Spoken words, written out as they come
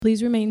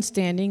Please remain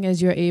standing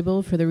as you are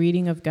able for the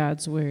reading of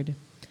God's Word.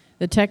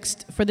 The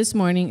text for this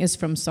morning is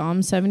from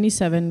Psalm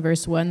 77,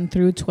 verse 1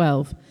 through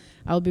 12.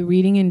 I'll be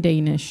reading in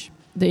Danish.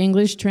 The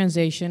English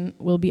translation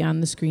will be on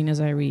the screen as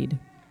I read.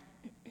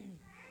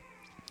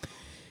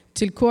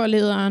 Til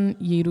korlederen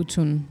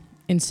Jedutun,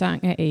 en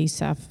sang af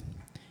Asaf.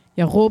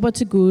 Jeg råber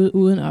til Gud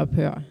uden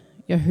ophør.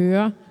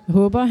 Jeg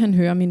håber, han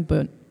hører min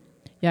bøn.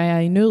 Jeg er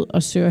i nød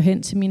og søger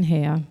hen til min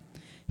Herre.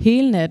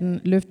 Hele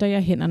natten løfter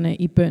jeg hænderne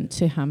i bøn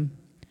til ham.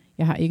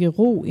 Jeg har ikke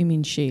ro i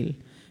min sjæl,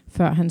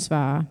 før han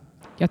svarer.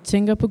 Jeg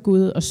tænker på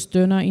Gud og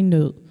stønner i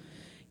nød.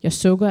 Jeg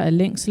sukker af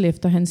længsel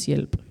efter hans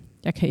hjælp.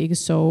 Jeg kan ikke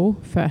sove,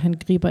 før han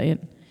griber ind.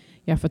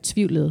 Jeg er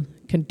fortvivlet,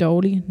 kan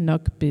dårligt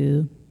nok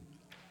bede.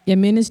 Jeg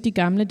mindes de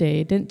gamle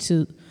dage, den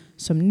tid,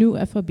 som nu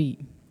er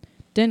forbi.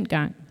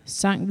 Dengang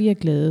sang vi af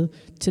glæde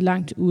til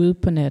langt ude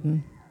på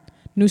natten.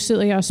 Nu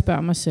sidder jeg og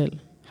spørger mig selv.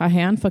 Har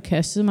Herren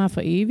forkastet mig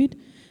for evigt?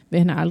 Vil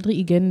han aldrig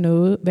igen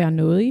være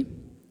nådig?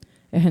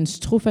 Er hans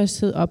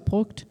trofasthed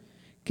opbrugt?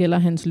 Gælder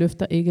hans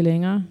løfter ikke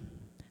længere?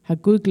 Har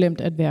Gud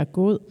glemt at være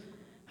god?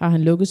 Har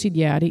han lukket sit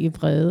hjerte i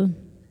vrede?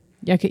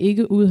 Jeg kan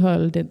ikke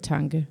udholde den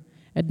tanke,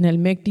 at den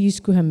almægtige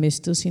skulle have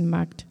mistet sin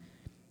magt.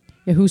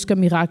 Jeg husker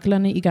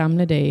miraklerne i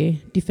gamle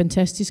dage, de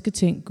fantastiske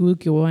ting Gud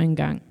gjorde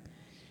engang.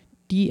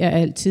 De er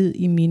altid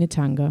i mine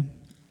tanker.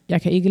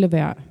 Jeg kan ikke lade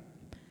være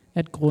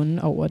at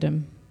grunde over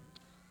dem.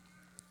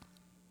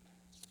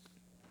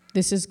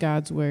 This is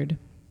God's word.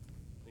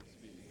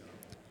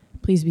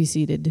 Please be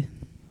seated.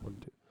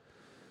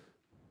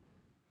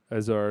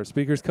 As our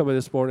speakers come in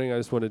this morning, I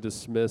just want to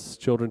dismiss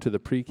children to the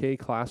pre-K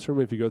classroom.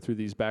 If you go through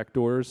these back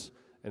doors,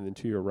 and then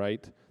to your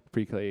right, the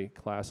pre-K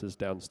class is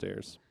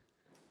downstairs.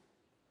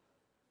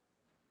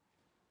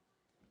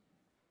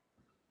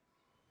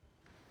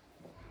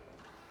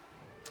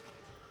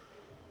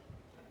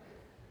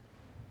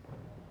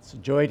 It's a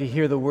joy to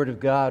hear the Word of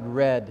God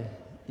read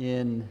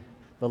in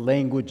the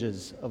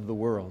languages of the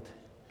world.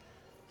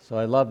 So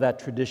I love that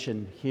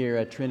tradition here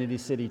at Trinity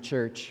City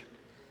Church.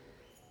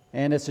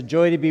 And it's a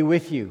joy to be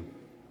with you.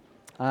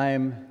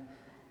 I'm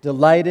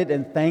delighted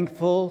and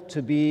thankful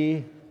to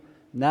be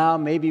now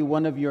maybe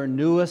one of your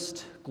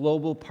newest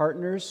global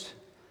partners.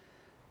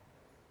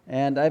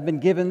 And I've been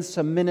given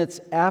some minutes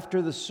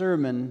after the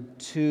sermon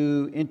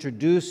to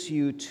introduce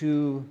you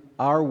to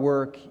our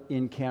work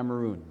in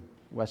Cameroon,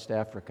 West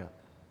Africa.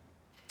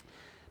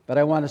 But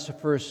I want us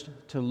first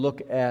to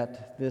look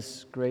at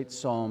this great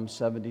Psalm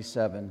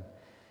 77,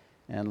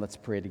 and let's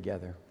pray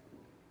together.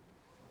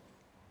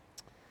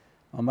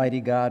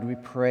 Almighty God, we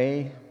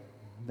pray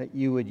that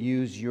you would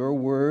use your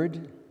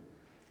word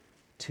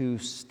to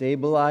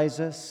stabilize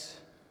us,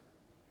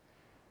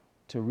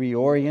 to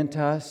reorient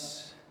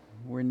us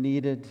where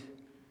needed,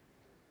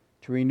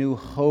 to renew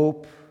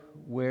hope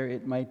where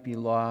it might be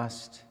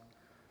lost,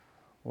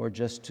 or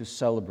just to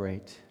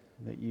celebrate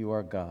that you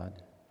are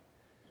God.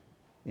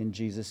 In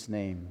Jesus'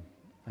 name,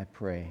 I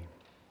pray.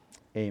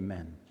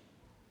 Amen.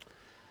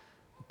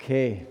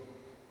 Okay.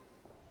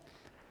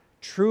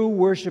 True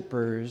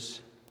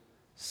worshipers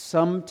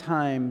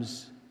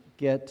sometimes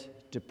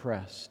get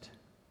depressed.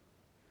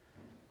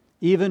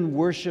 Even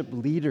worship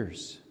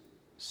leaders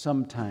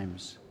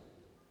sometimes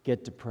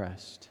get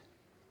depressed.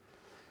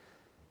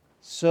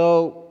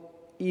 So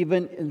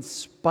even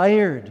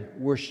inspired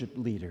worship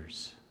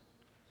leaders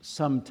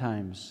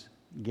sometimes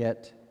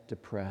get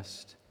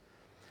depressed.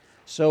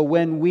 So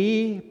when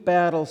we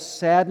battle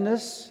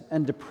sadness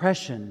and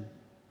depression,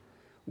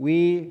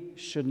 we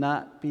should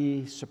not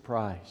be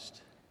surprised.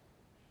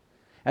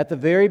 At the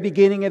very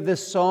beginning of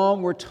this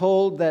psalm, we're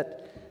told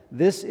that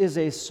this is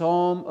a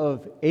psalm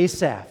of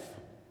Asaph,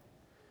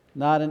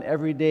 not an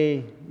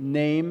everyday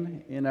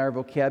name in our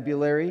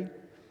vocabulary.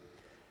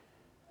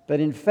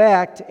 But in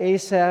fact,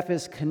 Asaph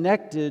is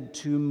connected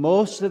to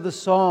most of the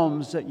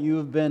psalms that you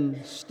have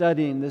been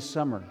studying this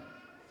summer.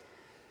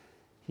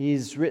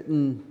 He's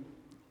written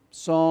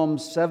Psalm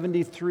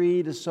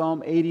 73 to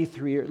Psalm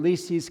 83, or at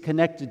least he's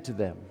connected to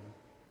them.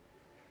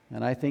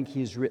 And I think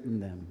he's written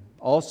them.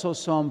 Also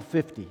Psalm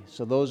 50.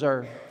 So those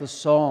are the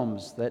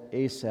psalms that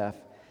Asaph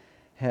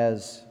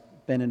has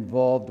been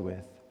involved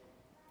with.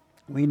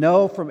 We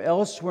know from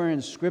elsewhere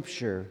in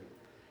Scripture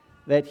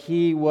that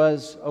he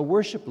was a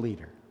worship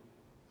leader.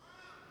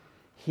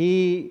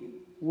 He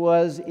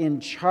was in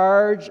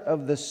charge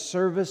of the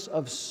service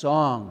of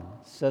song,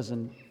 it says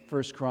in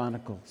 1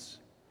 Chronicles.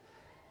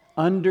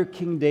 Under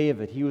King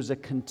David, he was a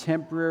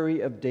contemporary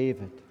of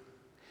David.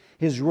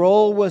 His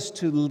role was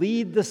to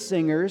lead the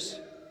singers.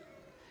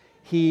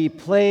 He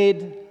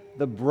played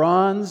the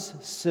bronze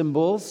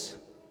cymbals,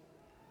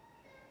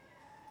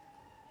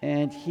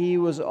 and he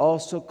was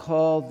also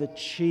called the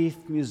chief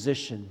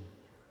musician.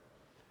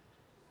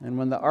 And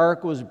when the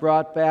ark was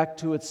brought back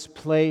to its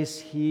place,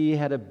 he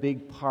had a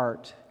big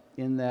part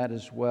in that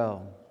as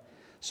well.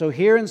 So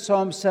here in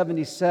Psalm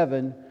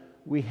 77,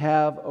 we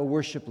have a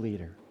worship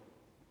leader,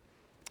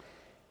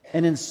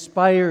 an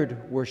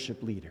inspired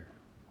worship leader.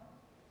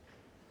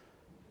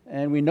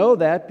 And we know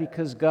that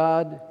because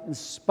God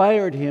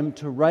inspired him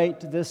to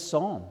write this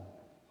psalm.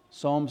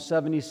 Psalm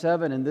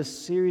 77 in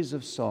this series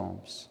of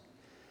Psalms.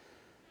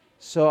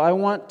 So I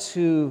want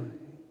to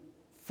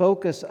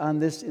focus on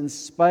this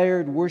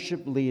inspired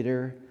worship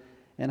leader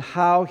and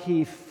how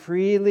he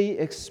freely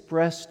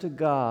expressed to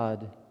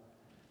God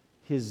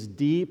his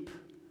deep,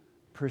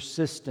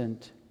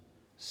 persistent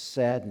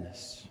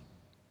sadness.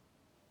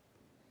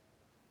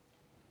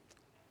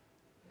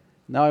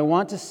 Now, I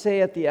want to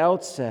say at the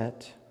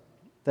outset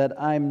that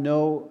I'm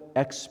no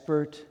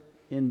expert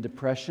in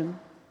depression.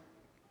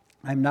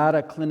 I'm not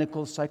a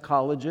clinical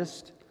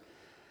psychologist,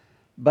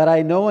 but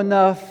I know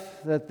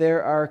enough that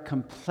there are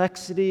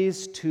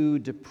complexities to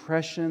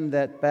depression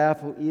that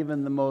baffle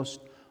even the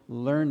most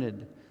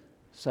learned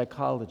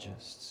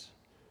psychologists.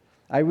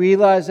 I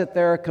realize that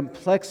there are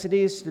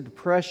complexities to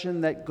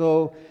depression that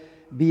go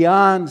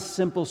beyond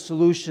simple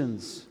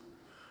solutions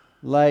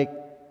like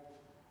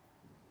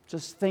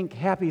just think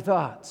happy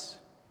thoughts,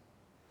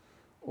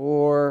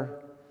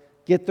 or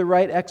get the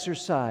right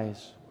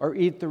exercise, or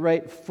eat the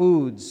right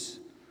foods,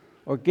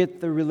 or get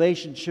the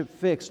relationship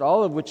fixed,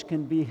 all of which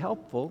can be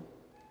helpful.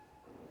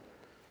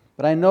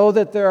 But I know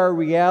that there are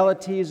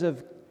realities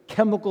of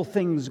chemical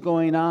things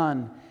going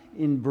on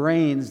in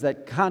brains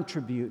that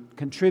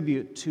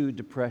contribute to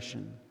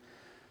depression.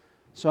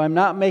 So I'm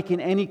not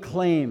making any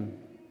claim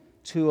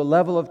to a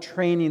level of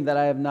training that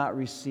I have not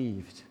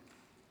received.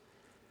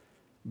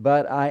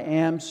 But I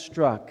am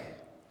struck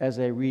as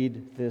I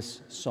read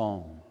this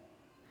psalm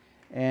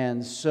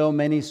and so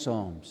many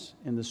psalms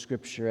in the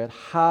Scripture at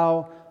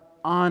how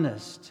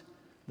honest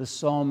the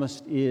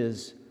psalmist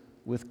is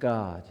with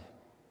God.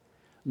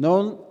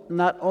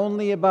 Not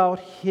only about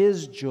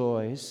his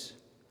joys,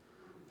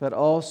 but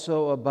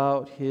also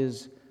about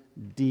his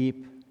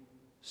deep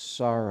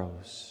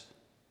sorrows.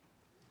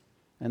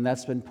 And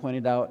that's been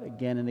pointed out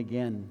again and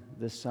again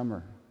this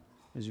summer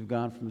as we've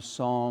gone from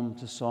psalm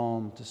to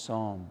psalm to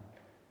psalm.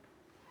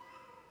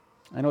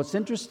 And what's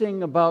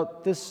interesting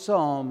about this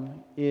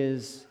psalm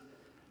is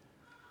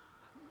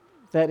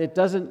that it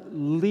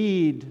doesn't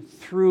lead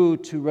through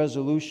to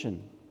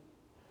resolution.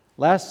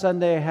 Last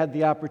Sunday, I had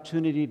the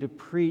opportunity to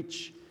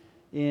preach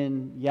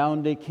in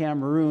Yaoundé,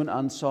 Cameroon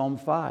on Psalm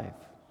 5.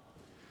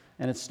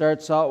 And it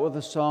starts out with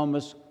the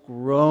psalmist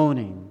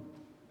groaning,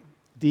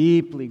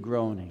 deeply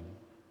groaning,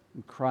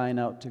 and crying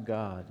out to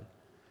God.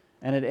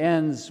 And it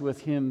ends with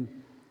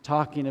him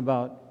talking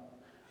about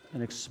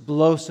an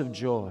explosive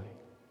joy.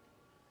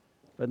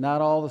 But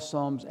not all the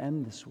Psalms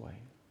end this way.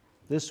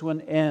 This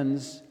one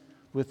ends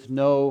with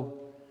no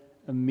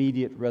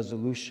immediate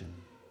resolution.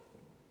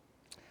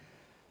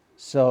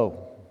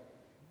 So,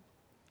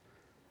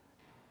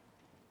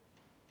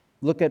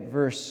 look at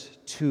verse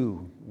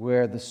 2,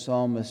 where the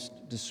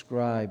psalmist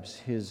describes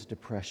his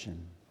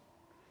depression.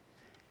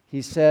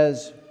 He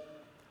says,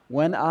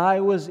 "When I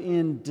was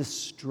in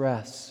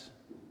distress,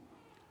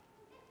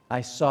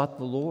 I sought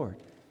the Lord.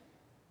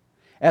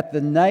 At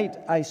the night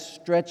I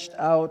stretched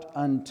out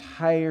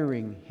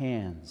untiring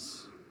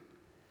hands,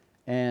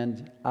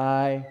 and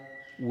I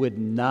would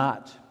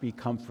not be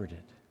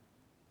comforted."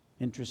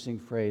 Interesting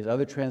phrase.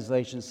 Other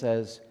translation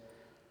says,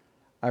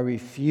 "I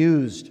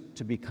refused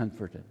to be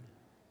comforted."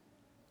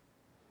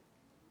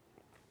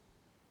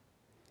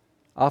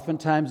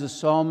 Oftentimes the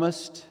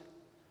psalmist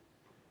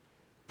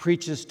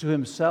preaches to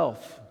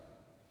himself,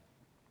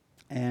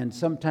 and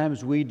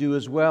sometimes we do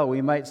as well.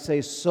 We might say,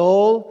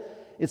 "Soul,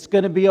 it's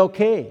going to be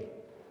okay."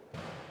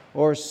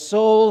 Or,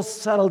 "Soul,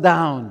 settle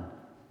down."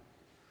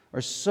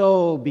 Or,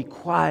 "Soul, be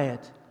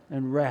quiet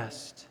and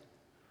rest."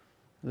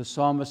 The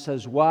psalmist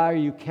says, "Why are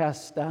you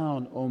cast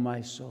down, O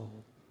my soul?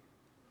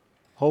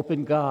 Hope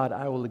in God,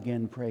 I will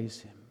again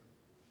praise Him."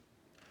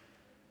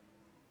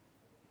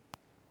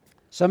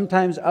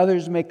 Sometimes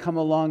others may come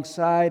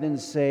alongside and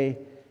say,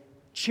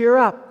 "Cheer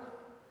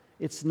up,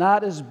 it's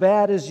not as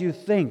bad as you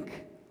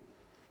think."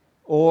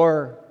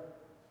 Or,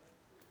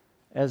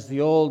 as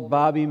the old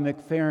Bobby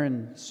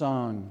McFerrin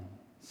song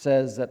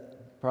says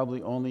that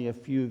probably only a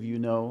few of you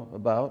know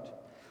about,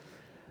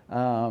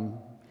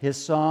 his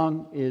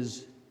song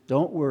is,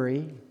 "Don't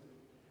worry,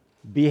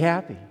 be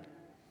happy."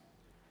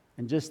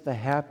 And just the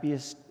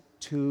happiest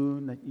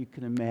tune that you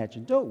can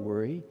imagine. Don't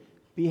worry,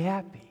 be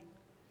happy.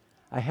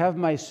 I have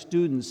my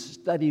students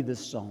study this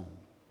song.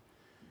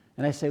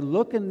 And I say,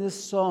 look in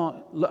this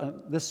song,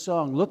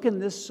 look in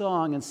this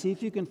song and see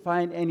if you can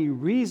find any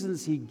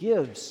reasons he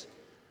gives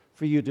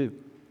for you to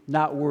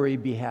not worry,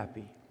 be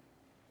happy.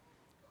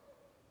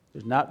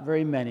 There's not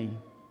very many,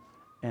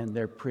 and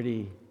they're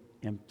pretty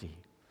empty.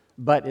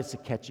 But it's a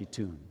catchy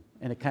tune,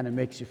 and it kind of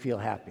makes you feel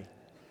happy.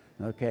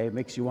 Okay, it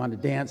makes you want to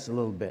dance a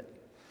little bit.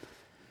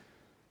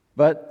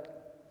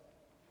 But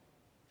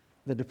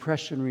the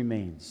depression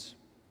remains.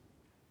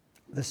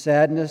 The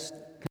sadness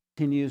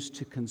continues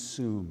to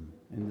consume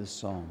in this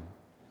psalm.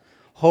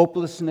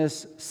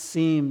 Hopelessness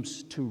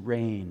seems to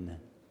reign,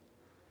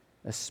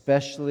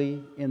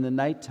 especially in the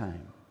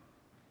nighttime.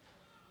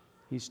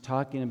 He's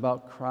talking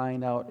about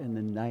crying out in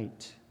the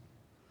night.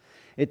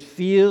 It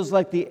feels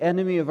like the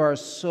enemy of our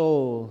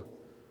soul,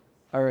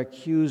 our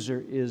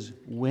accuser, is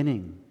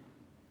winning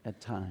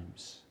at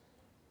times.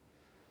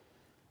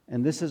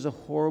 And this is a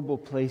horrible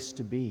place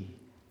to be.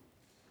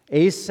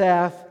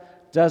 Asaph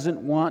doesn't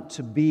want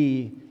to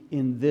be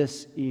in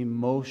this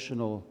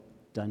emotional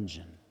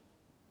dungeon.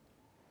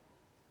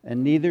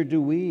 And neither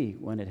do we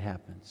when it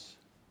happens.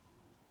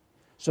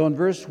 So in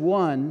verse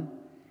 1,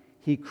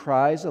 he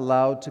cries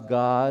aloud to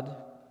God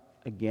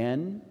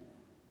again,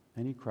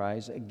 and he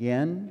cries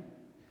again,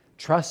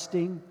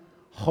 trusting,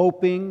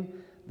 hoping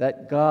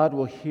that God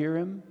will hear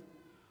him.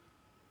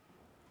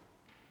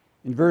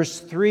 In verse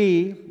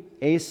 3,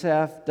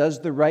 Asaph does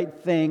the right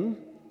thing.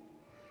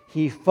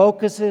 He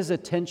focuses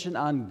attention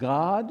on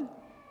God.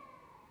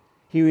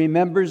 He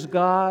remembers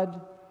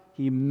God.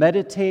 He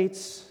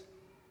meditates,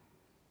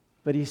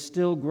 but he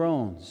still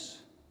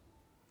groans.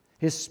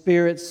 His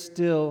spirit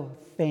still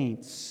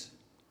faints.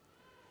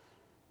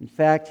 In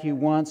fact, he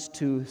wants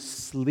to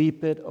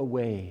sleep it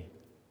away.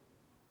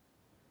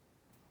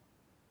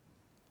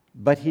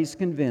 But he's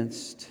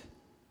convinced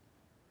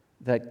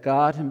that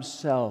God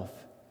himself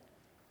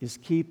is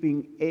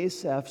keeping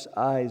Asaph's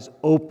eyes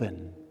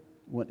open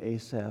when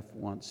Asaph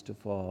wants to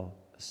fall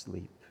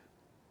asleep.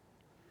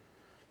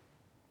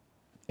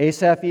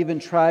 Asaph even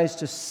tries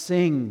to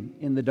sing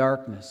in the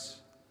darkness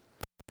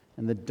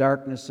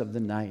of the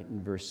night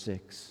in verse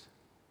 6.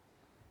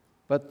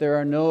 But there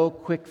are no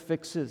quick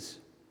fixes.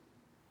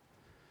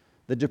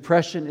 The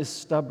depression is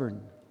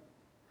stubborn.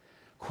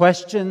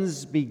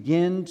 Questions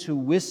begin to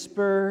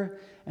whisper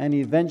and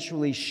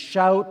eventually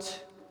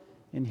shout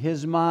in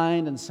his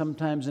mind and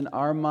sometimes in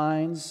our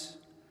minds.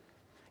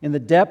 In the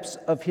depths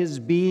of his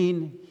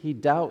being, he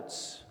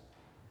doubts.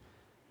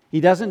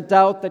 He doesn't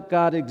doubt that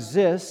God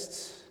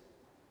exists,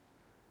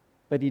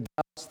 but he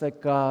doubts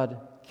that God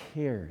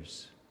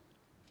cares.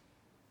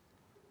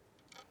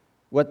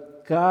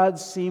 What God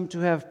seemed to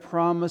have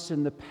promised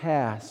in the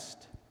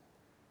past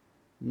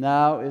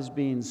now is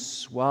being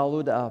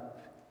swallowed up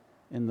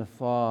in the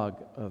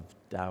fog of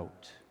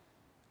doubt.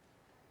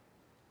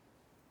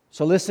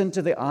 So listen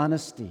to the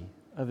honesty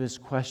of his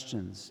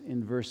questions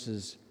in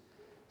verses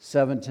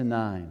 7 to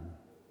 9.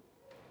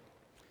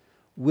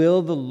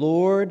 Will the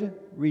Lord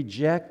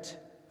reject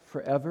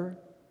forever?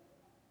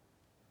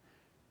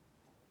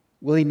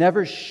 Will he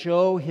never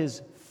show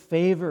his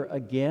favor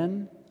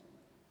again?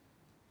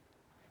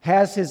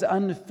 Has his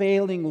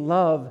unfailing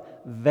love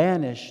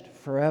vanished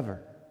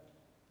forever?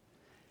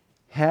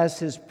 Has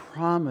his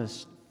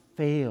promise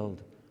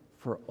failed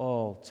for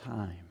all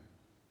time?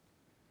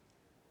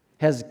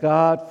 Has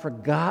God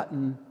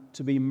forgotten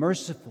to be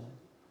merciful?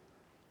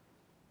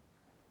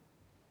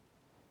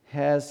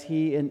 Has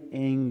he in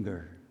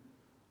anger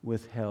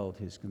withheld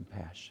his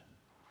compassion?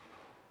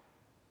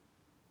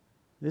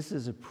 This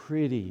is a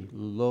pretty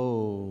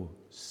low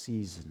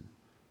season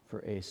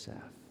for Asaph.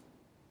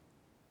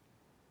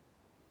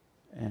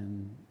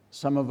 And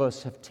some of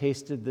us have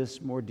tasted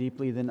this more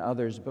deeply than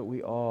others, but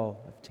we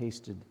all have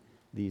tasted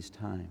these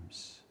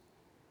times.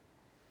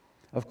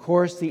 Of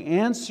course, the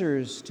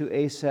answers to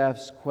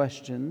Asaph's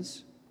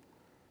questions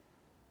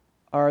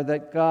are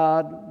that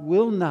God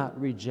will not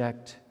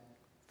reject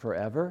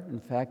forever. In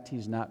fact,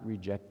 he's not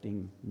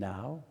rejecting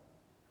now.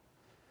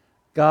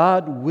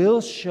 God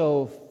will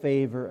show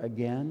favor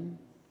again.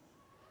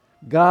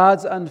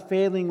 God's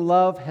unfailing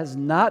love has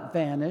not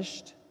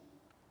vanished.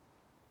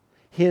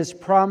 His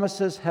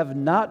promises have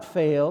not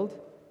failed.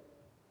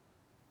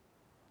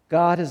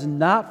 God has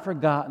not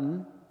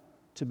forgotten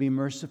to be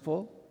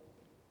merciful.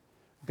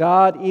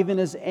 God, even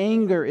his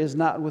anger, is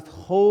not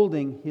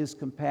withholding his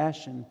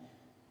compassion.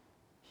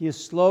 He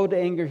is slow to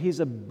anger. He's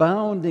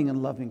abounding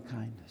in loving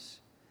kindness.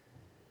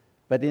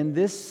 But in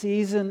this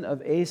season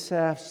of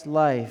Asaph's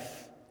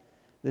life,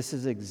 this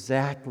is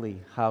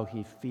exactly how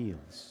he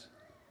feels.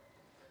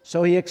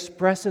 So he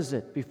expresses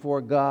it before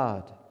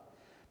God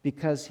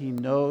because he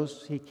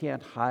knows he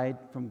can't hide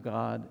from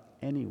God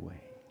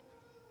anyway.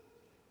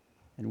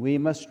 And we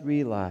must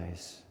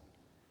realize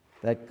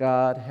that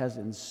God has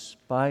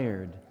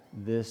inspired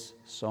this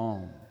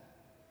psalm.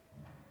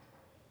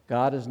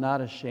 God is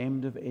not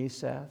ashamed of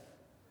Asaph.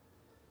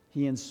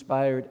 He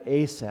inspired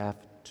Asaph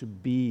to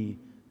be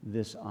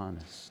this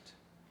honest.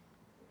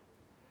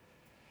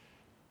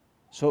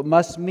 So it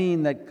must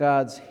mean that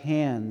God's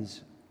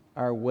hands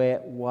are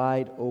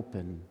wide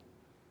open,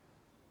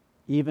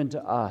 even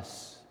to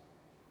us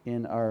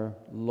in our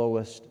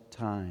lowest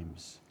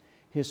times.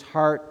 His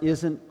heart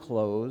isn't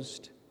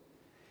closed.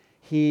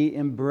 He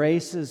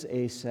embraces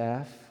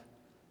Asaph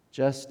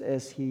just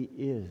as he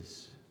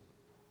is.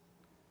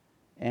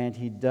 And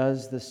he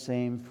does the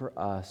same for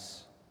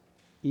us,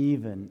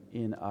 even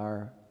in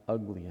our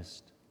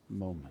ugliest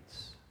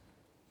moments.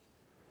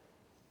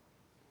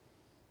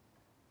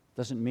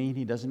 Doesn't mean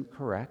he doesn't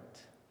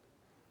correct.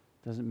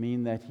 Doesn't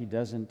mean that he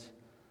doesn't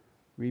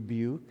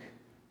rebuke,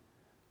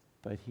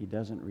 but he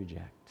doesn't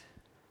reject.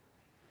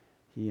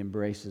 He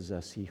embraces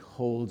us. He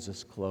holds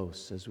us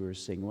close, as we were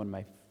singing, one of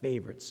my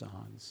favorite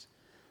songs.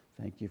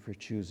 Thank you for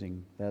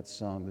choosing that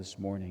song this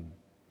morning.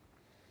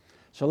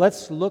 So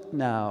let's look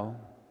now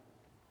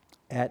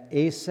at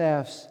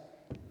Asaph's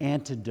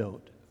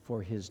antidote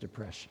for his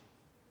depression.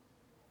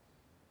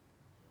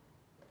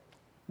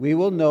 We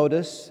will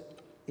notice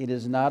It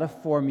is not a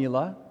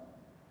formula.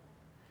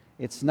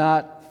 It's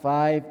not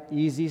 5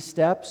 easy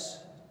steps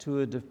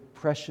to a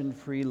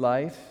depression-free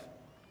life.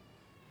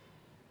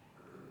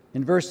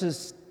 In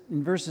verses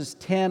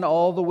 10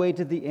 all the way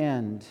to the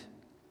end,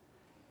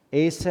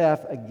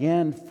 Asaph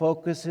again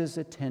focuses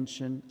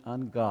attention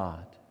on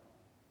God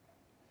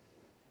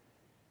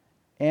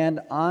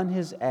and on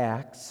his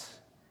acts,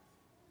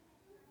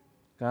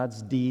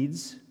 God's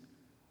deeds,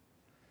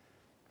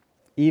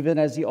 even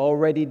as he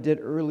already did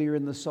earlier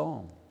in the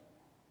psalm.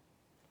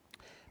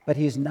 But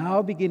he's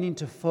now beginning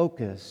to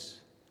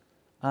focus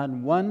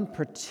on one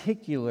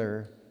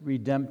particular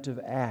redemptive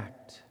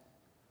act.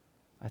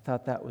 I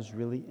thought that was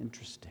really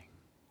interesting.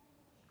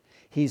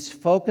 He's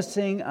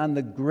focusing on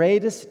the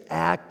greatest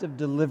act of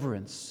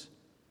deliverance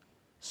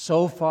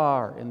so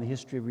far in the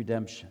history of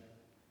redemption.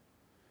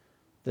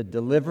 The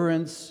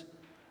deliverance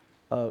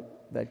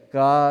that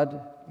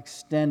God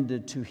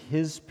extended to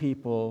His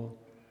people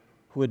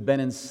who had been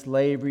in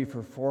slavery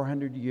for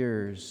 400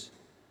 years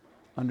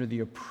under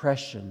the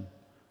oppression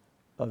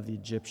of the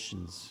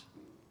Egyptians.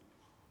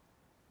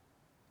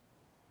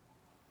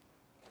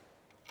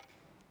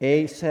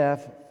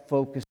 Asaph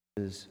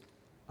focuses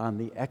on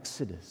the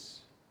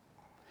Exodus,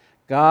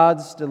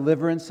 God's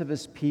deliverance of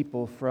His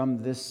people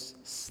from this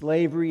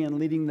slavery and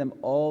leading them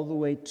all the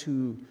way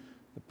to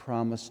the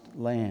promised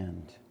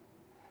land.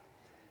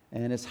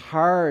 And it's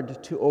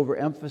hard to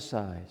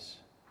overemphasize,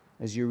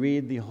 as you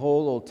read the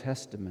whole Old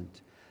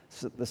Testament,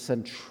 the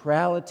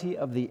centrality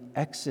of the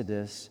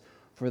Exodus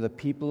for the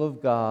people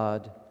of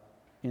God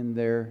in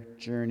their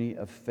journey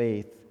of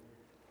faith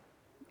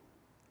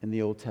in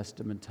the Old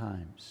Testament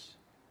times.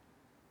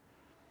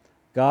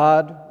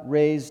 God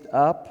raised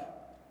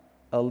up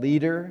a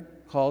leader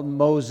called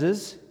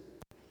Moses,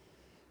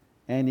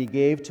 and He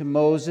gave to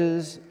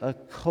Moses a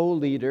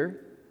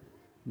co-leader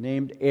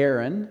named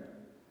Aaron.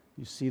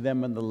 You see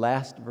them in the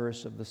last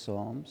verse of the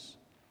Psalms.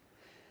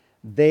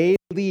 They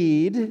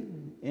lead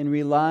in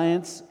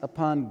reliance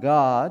upon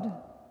God,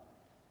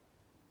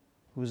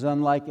 who is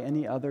unlike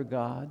any other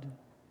God.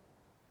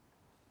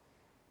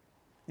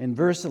 In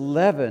verse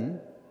 11,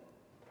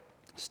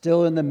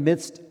 still in the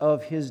midst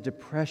of his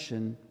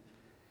depression,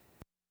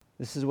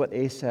 this is what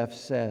Asaph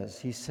says.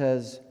 He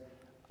says,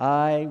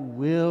 I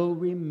will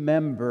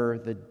remember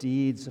the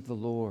deeds of the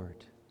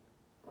Lord.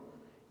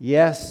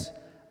 Yes,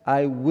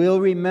 I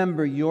will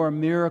remember your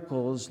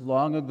miracles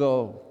long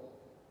ago.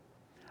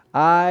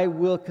 I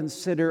will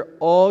consider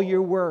all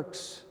your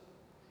works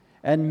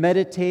and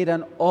meditate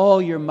on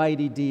all your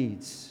mighty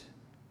deeds.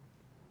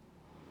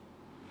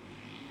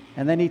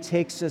 And then he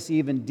takes us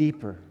even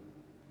deeper.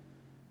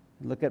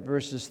 Look at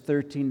verses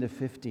 13 to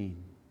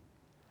 15.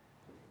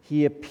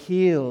 He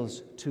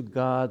appeals to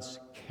God's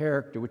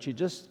character, which he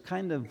just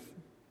kind of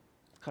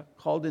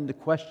called into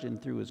question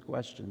through his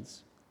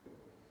questions.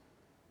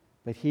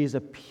 But he's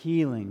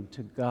appealing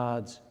to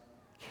God's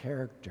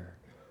character,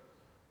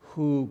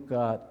 who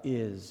God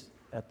is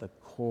at the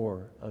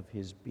core of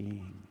his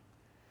being.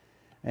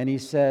 And he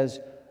says,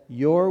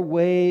 your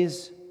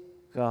ways,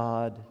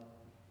 God,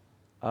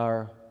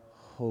 are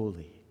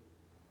holy.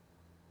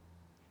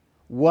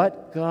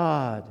 What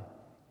God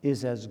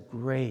is as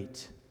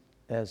great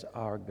as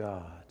our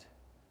God?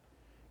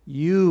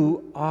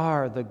 You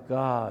are the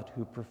God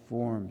who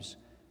performs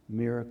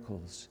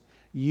miracles.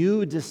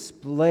 You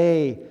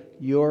display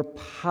your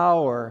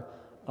power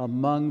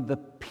among the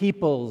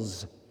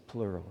peoples,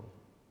 plural.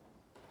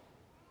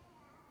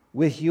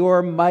 With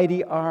your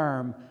mighty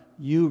arm,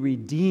 you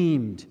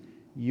redeemed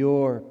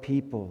your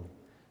people,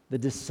 the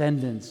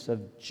descendants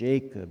of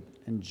Jacob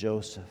and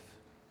Joseph.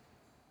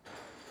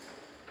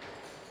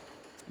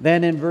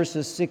 Then in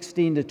verses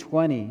 16 to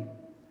 20,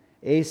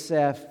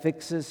 Asaph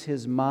fixes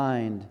his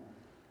mind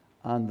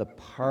on the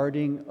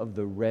parting of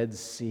the Red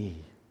Sea,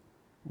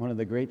 one of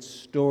the great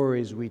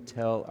stories we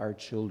tell our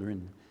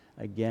children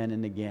again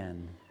and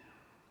again,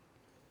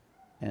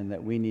 and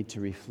that we need to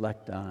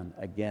reflect on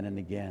again and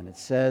again. It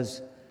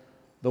says,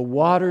 the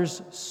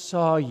waters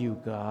saw you,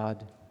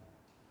 God.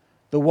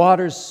 The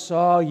waters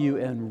saw you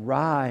and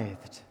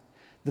writhed.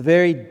 The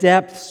very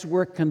depths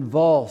were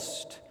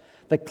convulsed.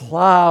 The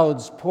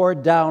clouds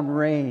poured down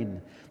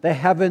rain. The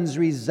heavens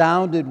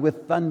resounded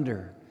with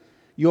thunder.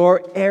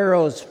 Your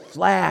arrows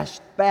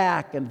flashed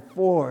back and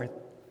forth.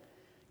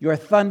 Your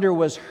thunder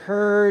was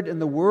heard in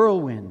the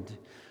whirlwind.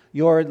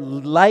 Your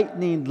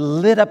lightning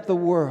lit up the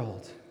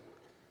world.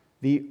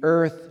 The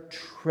earth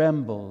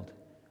trembled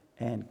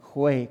and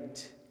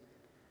quaked,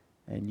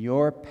 and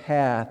your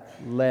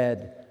path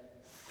led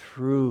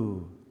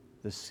through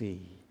the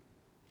sea.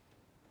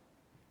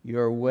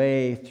 Your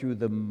way through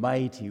the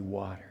mighty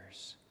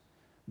waters,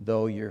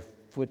 though your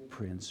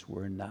footprints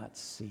were not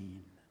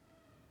seen.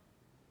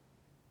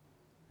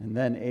 And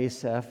then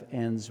Asaph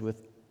ends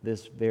with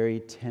this very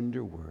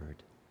tender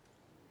word.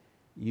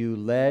 You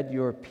led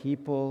your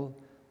people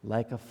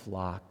like a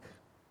flock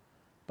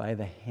by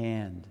the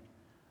hand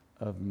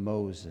of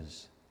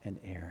Moses and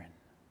Aaron.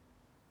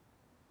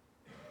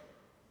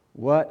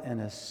 What an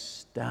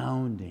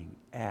astounding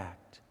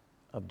act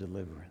of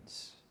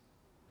deliverance.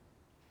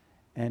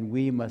 And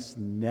we must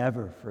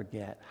never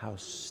forget how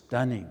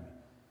stunning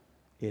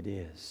it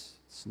is.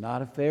 It's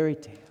not a fairy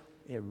tale.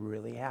 It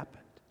really happened.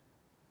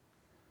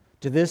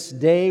 To this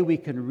day, we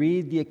can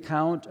read the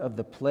account of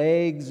the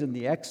plagues and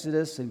the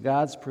Exodus and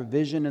God's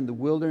provision in the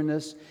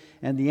wilderness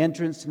and the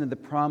entrance into the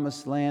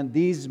promised land.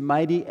 These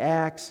mighty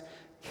acts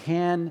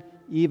can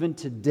even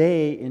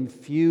today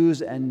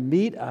infuse and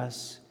meet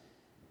us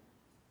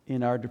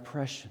in our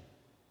depression.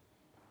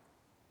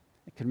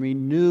 It can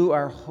renew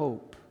our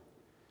hope.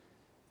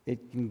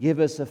 It can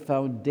give us a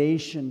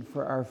foundation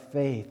for our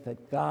faith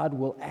that God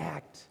will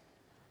act.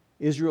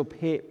 Israel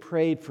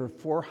prayed for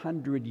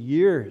 400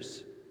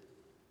 years,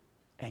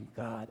 and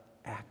God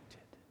acted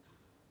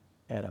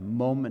at a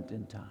moment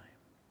in time.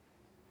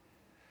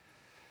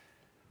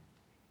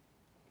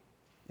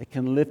 It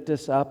can lift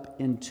us up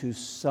into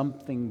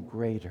something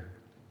greater.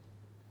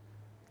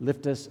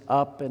 Lift us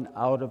up and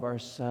out of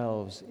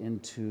ourselves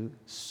into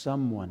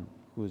someone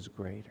who is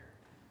greater.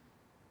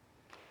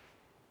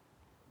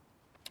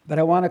 But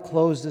I want to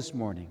close this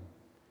morning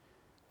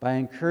by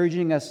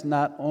encouraging us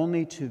not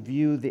only to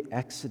view the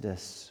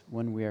Exodus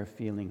when we are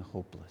feeling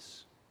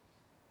hopeless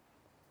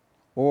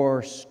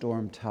or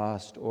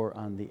storm-tossed or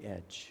on the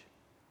edge.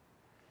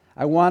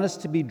 I want us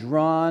to be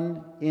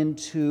drawn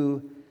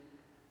into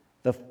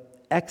the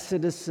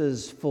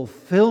Exodus's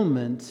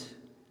fulfillment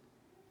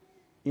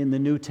in the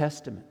New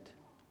Testament.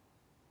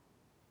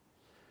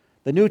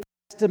 The New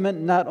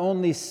Testament not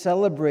only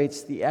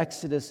celebrates the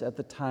Exodus at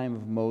the time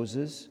of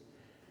Moses,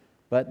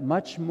 but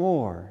much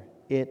more,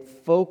 it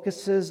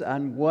focuses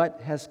on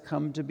what has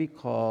come to be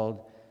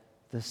called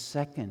the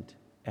second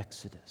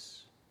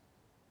Exodus.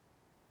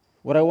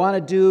 What I want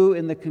to do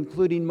in the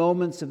concluding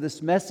moments of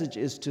this message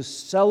is to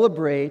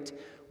celebrate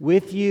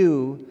with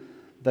you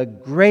the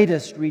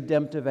greatest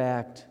redemptive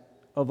act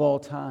of all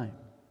time,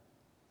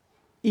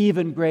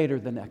 even greater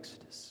than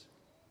Exodus.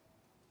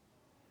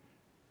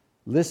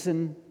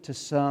 Listen to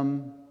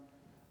some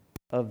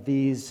of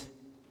these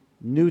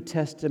New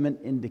Testament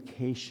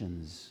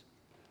indications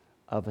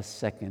of a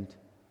second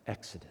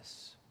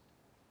Exodus.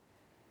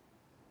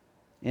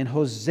 In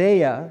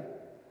Hosea,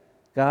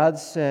 God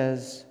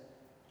says,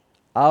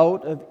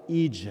 "Out of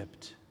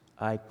Egypt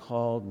I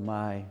called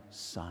my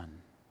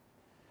son,"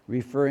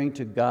 referring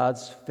to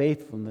God's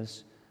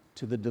faithfulness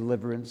to the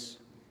deliverance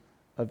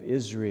of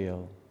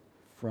Israel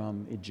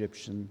from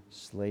Egyptian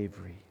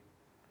slavery.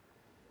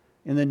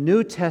 In the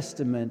New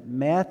Testament,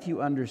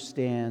 Matthew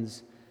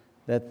understands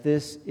that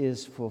this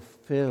is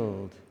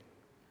fulfilled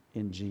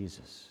in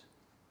Jesus.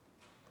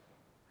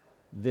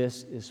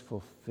 This is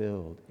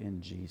fulfilled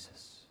in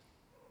Jesus.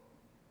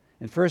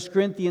 In 1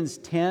 Corinthians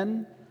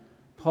 10,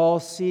 Paul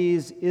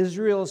sees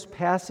Israel's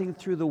passing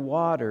through the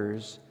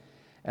waters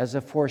as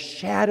a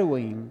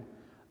foreshadowing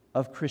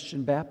of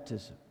Christian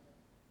baptism.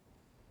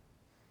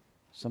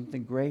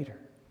 Something greater.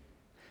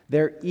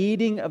 Their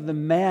eating of the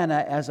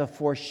manna as a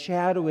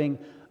foreshadowing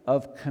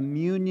of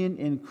communion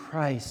in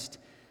Christ,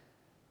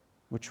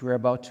 which we're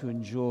about to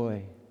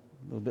enjoy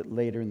a little bit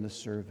later in the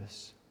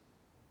service.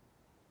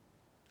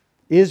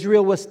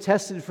 Israel was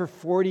tested for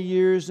 40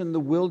 years in the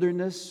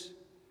wilderness,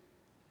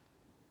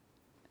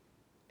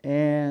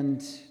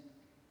 and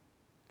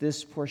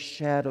this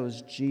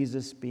foreshadows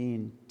Jesus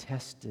being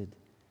tested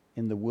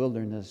in the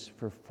wilderness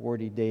for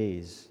 40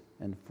 days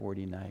and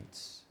 40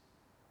 nights.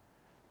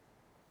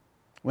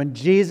 When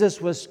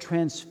Jesus was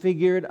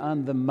transfigured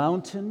on the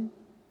mountain,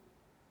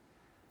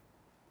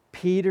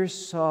 Peter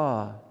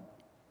saw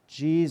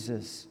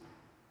Jesus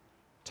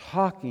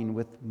talking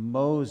with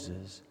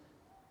Moses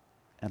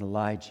and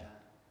Elijah.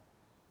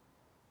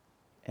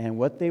 And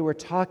what they were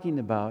talking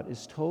about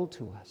is told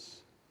to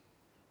us.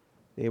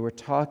 They were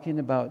talking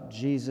about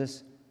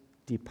Jesus'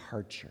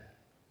 departure.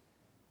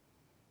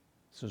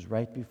 This was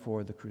right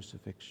before the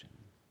crucifixion.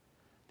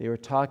 They were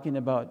talking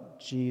about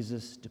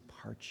Jesus'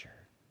 departure.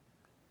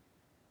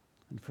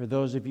 And for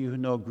those of you who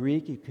know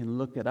Greek, you can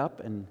look it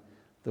up, and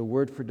the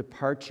word for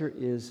departure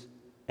is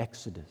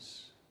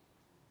exodus.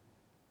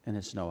 And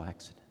it's no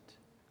accident.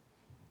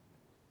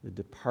 The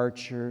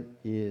departure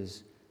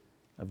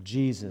of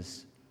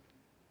Jesus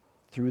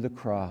through the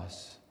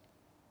cross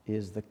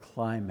is the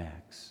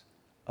climax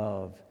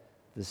of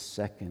the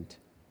second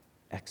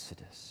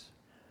Exodus.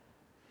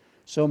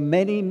 So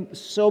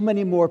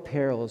many more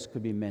parallels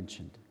could be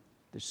mentioned.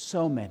 There's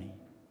so many.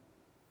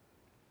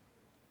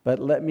 But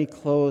let me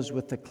close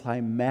with the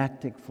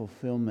climactic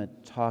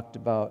fulfillment talked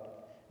about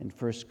in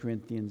 1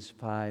 Corinthians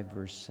 5,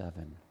 verse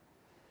 7,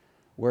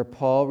 where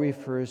Paul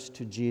refers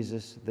to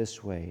Jesus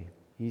this way.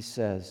 He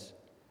says,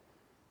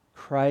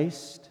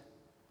 "Christ,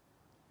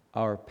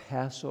 our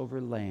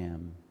Passover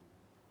lamb,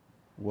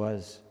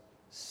 was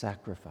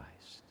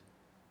sacrificed."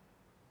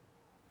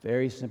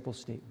 Very simple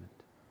statement.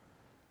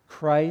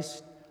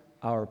 Christ,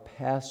 our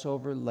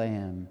Passover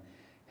lamb,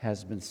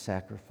 has been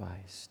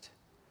sacrificed.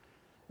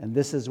 And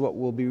this is what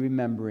we'll be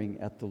remembering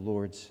at the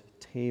Lord's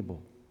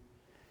table.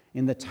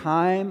 In the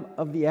time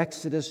of the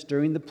Exodus,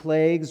 during the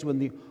plagues, when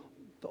the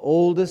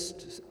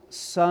oldest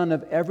son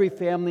of every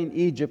family in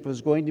Egypt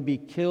was going to be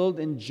killed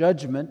in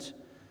judgment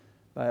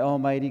by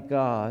Almighty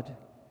God,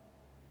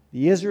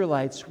 the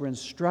Israelites were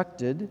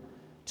instructed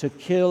to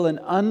kill an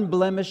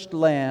unblemished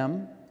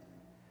lamb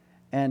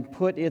and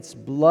put its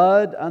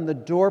blood on the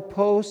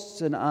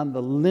doorposts and on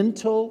the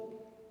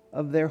lintel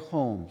of their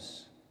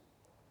homes.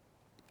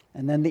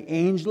 And then the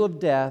angel of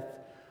death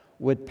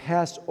would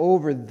pass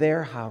over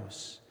their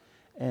house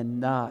and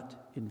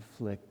not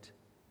inflict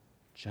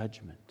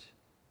judgment.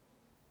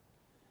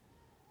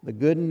 The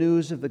good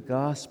news of the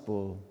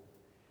gospel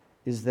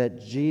is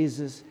that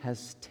Jesus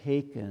has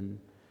taken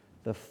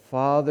the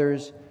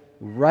Father's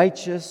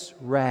righteous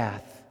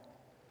wrath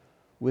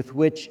with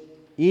which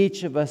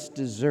each of us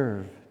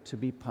deserve to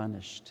be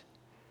punished.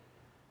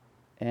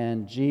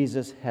 And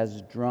Jesus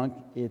has drunk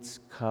its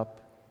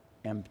cup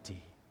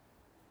empty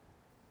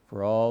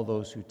for all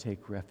those who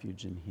take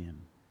refuge in Him,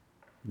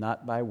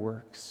 not by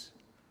works,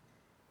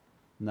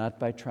 not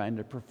by trying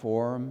to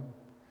perform,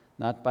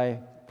 not by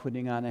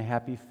putting on a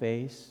happy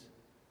face,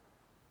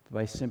 but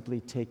by simply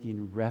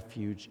taking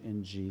refuge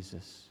in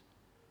Jesus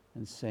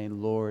and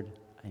saying, Lord,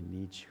 I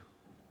need you.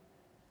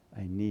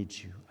 I need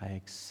you. I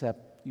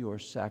accept your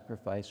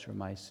sacrifice for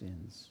my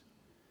sins.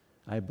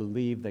 I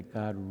believe that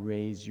God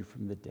raised you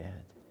from the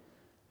dead,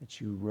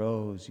 that you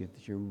rose,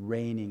 that you're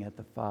reigning at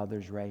the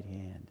Father's right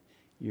hand.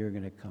 You're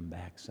going to come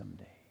back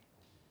someday.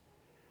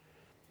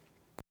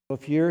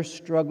 If you're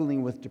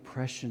struggling with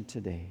depression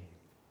today,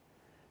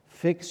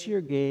 fix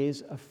your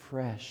gaze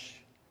afresh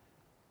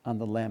on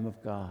the Lamb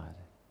of God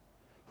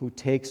who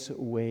takes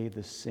away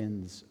the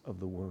sins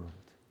of the world.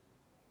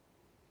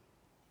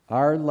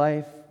 Our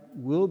life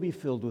will be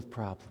filled with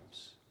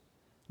problems,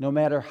 no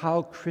matter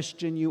how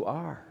Christian you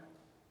are.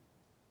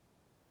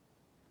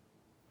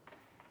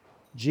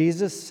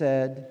 Jesus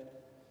said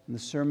in the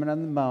Sermon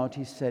on the Mount,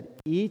 He said,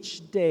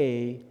 each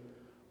day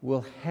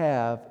will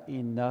have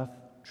enough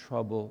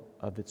trouble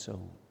of its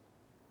own.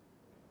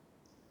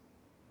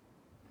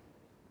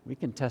 We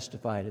can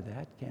testify to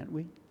that, can't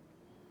we?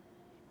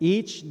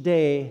 Each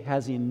day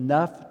has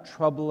enough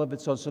trouble of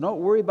its own. So don't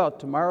worry about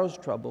tomorrow's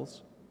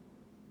troubles.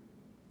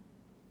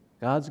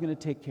 God's going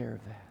to take care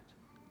of that.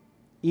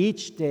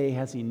 Each day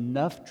has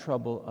enough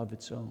trouble of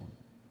its own.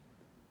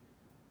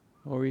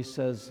 Or He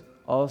says,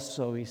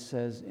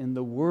 in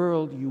the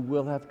world you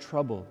will have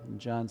trouble, in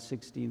John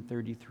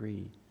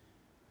 16:33.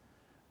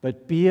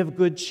 But be of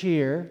good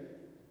cheer.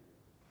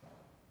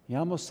 He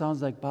almost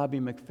sounds like Bobby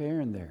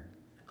McFerrin there.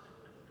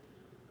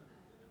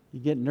 You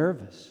get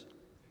nervous.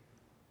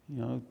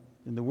 In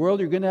the world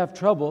you're going to have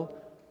trouble,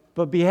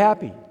 but be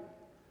happy.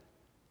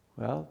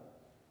 Well,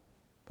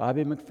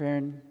 Bobby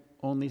McFerrin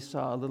only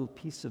saw a little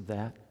piece of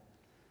that.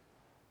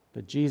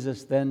 But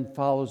Jesus then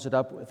follows it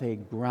up with a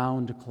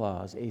ground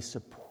clause, a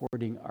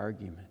supporting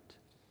argument.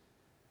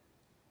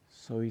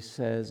 So He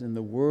says, in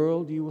the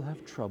world you will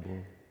have trouble,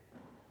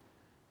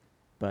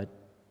 but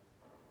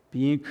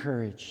be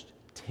encouraged,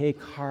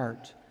 take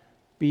heart,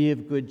 be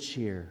of good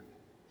cheer.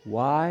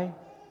 Why?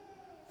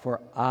 For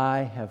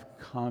I have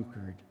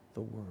conquered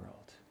the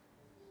world.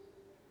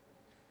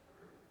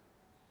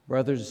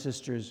 Brothers and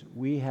sisters,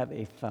 we have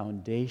a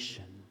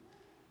foundation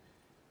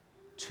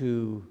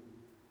to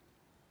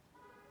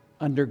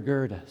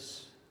undergird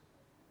us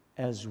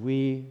as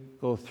we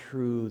go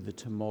through the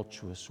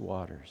tumultuous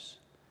waters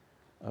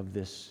of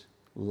this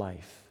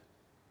life.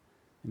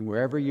 And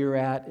wherever you're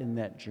at in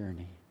that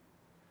journey,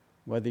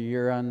 whether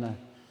you're on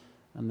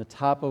the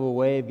top of a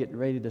wave getting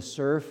ready to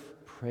surf,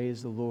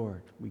 praise the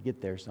Lord. We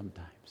get there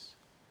sometimes.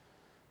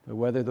 But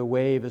whether the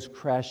wave is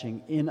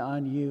crashing in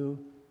on you,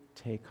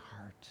 take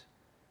heart.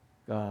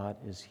 God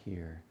is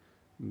here,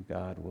 and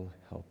God will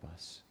help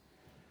us.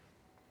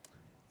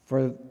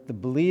 For the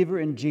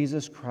believer in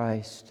Jesus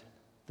Christ,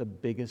 the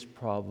biggest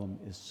problem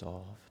is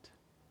solved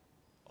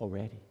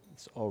already.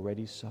 It's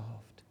already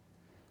solved.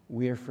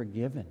 We are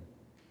forgiven,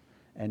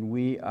 and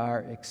we are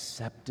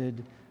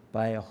accepted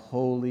by a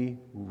holy,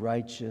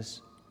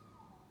 righteous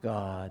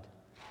God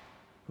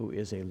who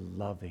is a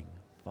loving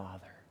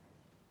Father.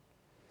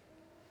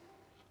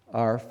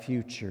 Our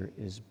future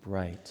is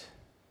bright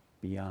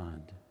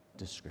beyond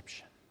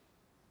description.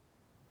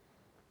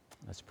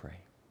 Let's pray.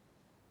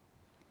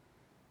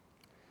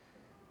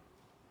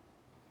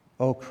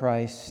 O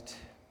Christ,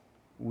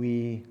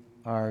 we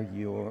are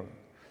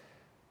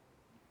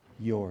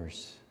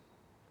yours,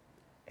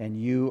 and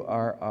you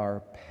are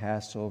our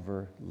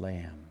Passover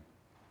lamb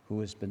who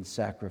has been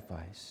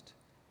sacrificed.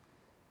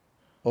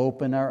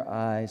 Open our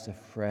eyes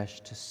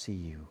afresh to see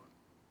you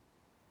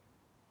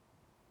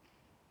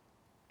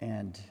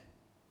and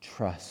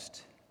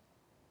trust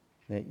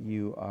that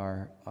you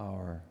are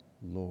our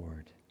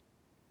Lord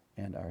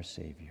and our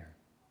Savior.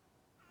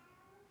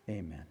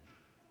 Amen.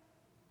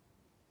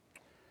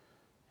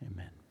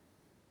 Amen.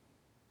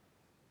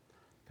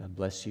 God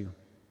bless you.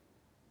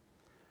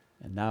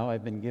 And now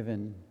I've been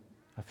given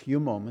a few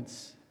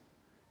moments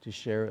to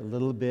share a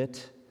little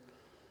bit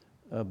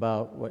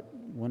about what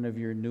one of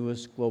your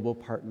newest global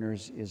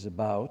partners is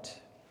about.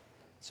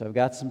 So I've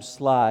got some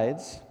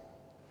slides,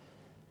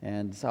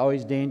 and it's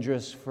always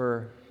dangerous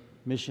for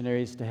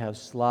missionaries to have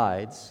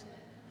slides.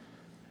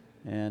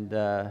 And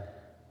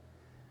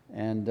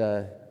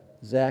And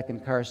Zach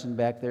and Carson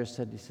back there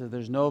said,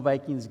 there's no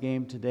Vikings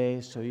game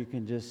today, so you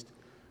can just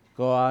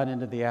go out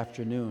into the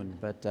afternoon.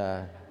 But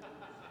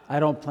I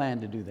don't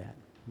plan to do that,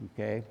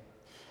 okay?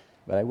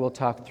 But I will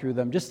talk through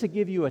them just to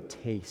give you a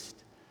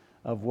taste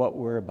of what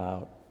we're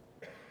about.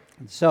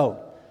 And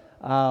so,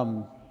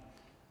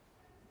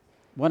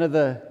 one of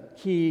the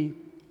key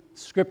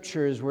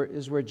scriptures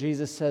is where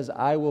Jesus says,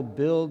 I will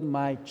build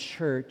my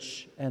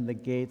church and the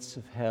gates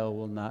of hell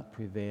will not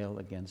prevail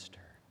against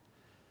her.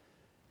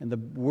 And the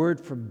word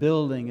for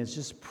building is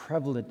just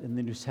prevalent in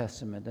the New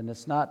Testament, and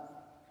it's not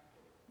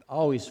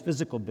always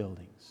physical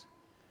buildings.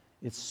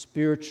 It's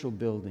spiritual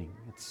building.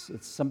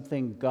 It's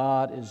something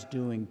God is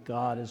doing,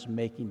 God is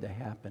making to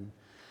happen.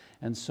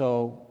 And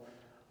so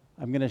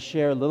I'm going to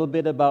share a little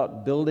bit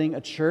about building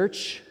a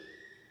church,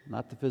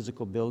 not the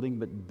physical building,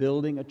 but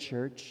building a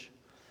church,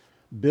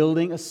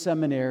 building a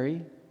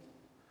seminary,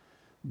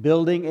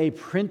 building a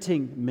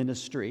printing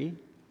ministry,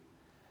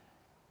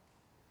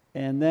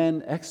 and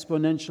then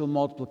exponential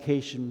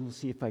multiplication. We'll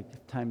see if I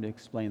have time to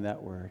explain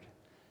that word.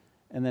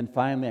 And then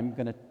finally, I'm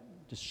going to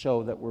just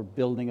show that we're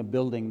building a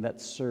building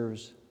that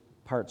serves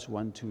parts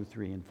 1, 2,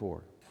 3, and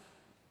 4.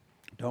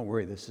 Don't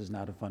worry, this is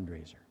not a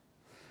fundraiser.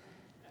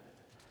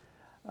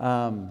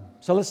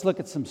 So let's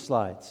look at some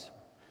slides.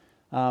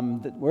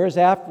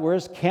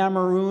 Where's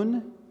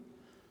Cameroon?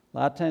 A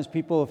lot of times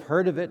people have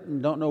heard of it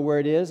and don't know where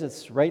it is.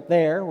 It's right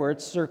there, where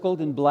it's circled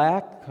in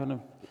black, kind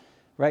of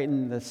right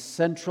in the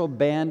central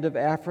band of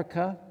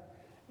Africa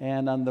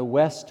and on the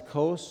west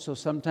coast. So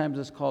sometimes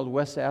it's called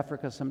West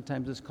Africa,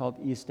 sometimes it's called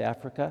East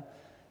Africa.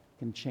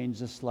 You can change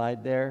the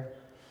slide there.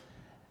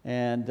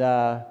 And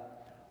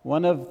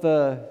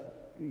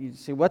you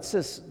see, what's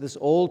this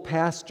old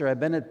pastor?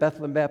 I've been at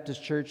Bethlehem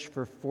Baptist Church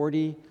for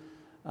 40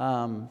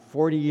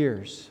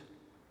 years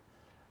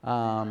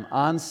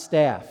on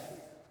staff,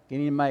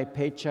 getting my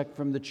paycheck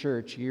from the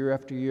church year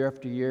after year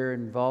after year,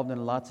 involved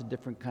in lots of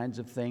different kinds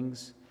of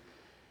things.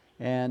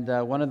 And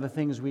one of the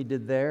things we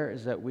did there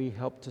is that we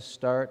helped to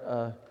start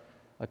a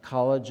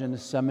college and a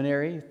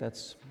seminary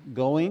that's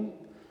going.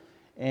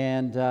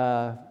 And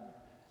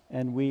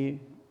we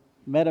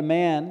met a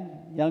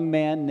young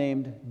man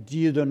named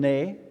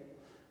Dieudonné.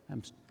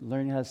 I'm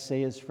learning how to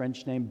say his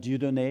French name,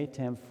 Dieudonné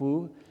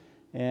Tamfou.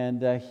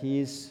 And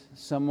he's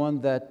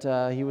someone that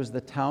he was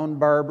the town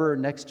barber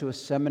next to a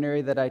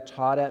seminary that I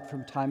taught at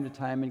from time to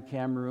time in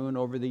Cameroon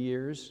over the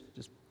years.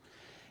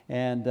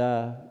 And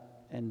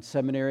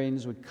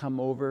seminarians would come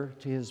over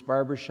to his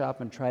barber shop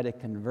and try to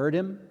convert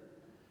him.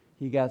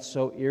 He got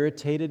so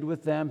irritated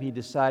with them, he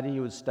decided he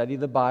would study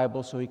the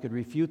Bible so he could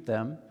refute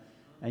them.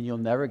 And you'll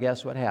never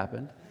guess what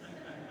happened.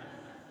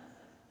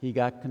 He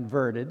got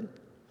converted.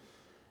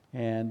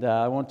 And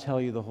I won't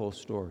tell you the whole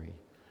story.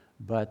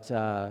 But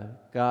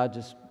God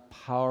just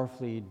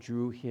powerfully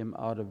drew him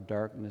out of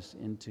darkness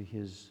into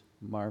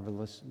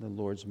the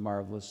Lord's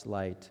marvelous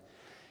light.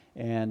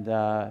 And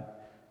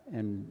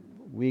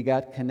we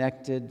got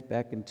connected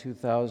back in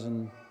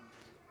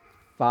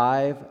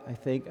 2005, I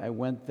think. I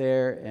went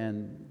there,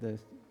 and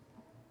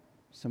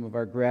some of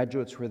our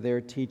graduates were there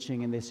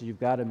teaching, and they said, you've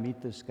got to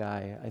meet this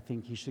guy. I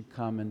think he should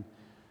come and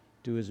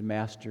do his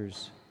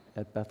master's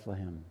at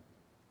Bethlehem.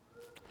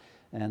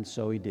 And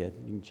so he did.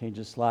 You can change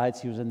the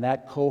slides. He was in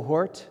that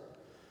cohort,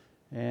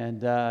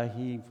 and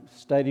he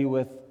studied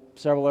with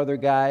several other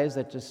guys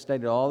that just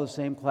studied all the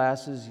same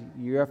classes.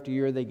 Year after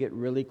year, they get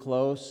really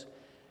close,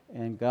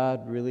 and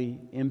God really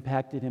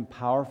impacted him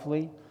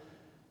powerfully.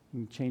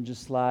 You can change the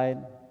slide.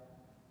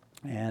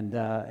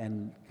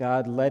 And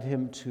God led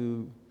him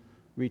to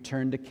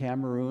return to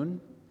Cameroon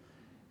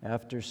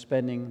after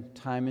spending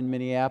time in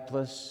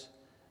Minneapolis,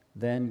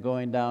 then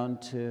going down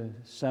to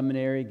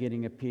seminary,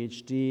 getting a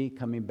PhD,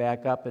 coming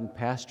back up and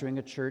pastoring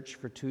a church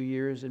for 2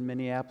 years in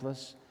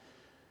Minneapolis.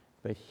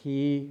 But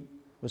he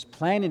was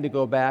planning to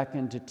go back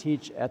and to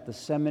teach at the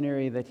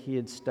seminary that he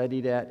had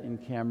studied at in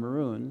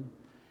Cameroon,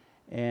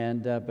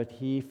 but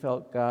he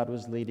felt God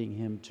was leading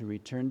him to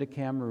return to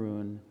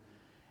Cameroon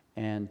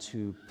and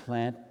to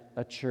plant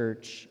a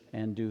church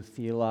and do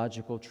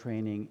theological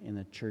training in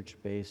a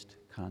church-based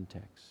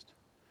context.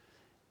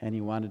 And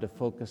he wanted to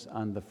focus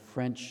on the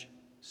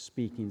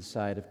French-speaking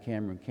side of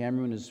Cameroon.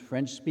 Cameroon is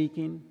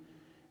French-speaking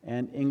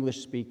and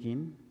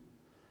English-speaking,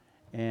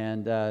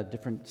 and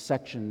different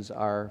sections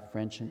are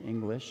French and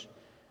English.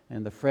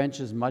 And the French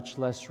is much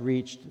less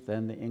reached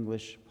than the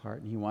English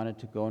part, and he wanted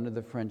to go into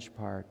the French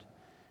part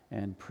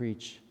and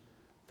preach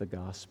the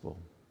gospel.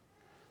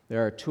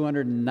 There are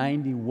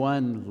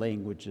 291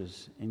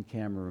 languages in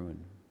Cameroon.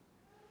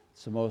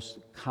 It's the most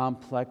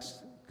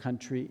complex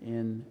country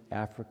in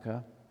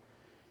Africa,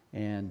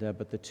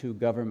 but the two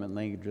government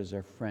languages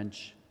are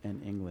French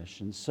and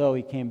English. And so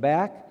he came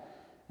back,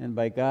 and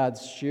by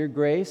God's sheer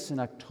grace, in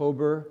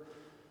October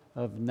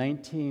of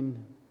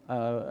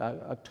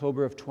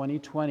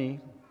 2020,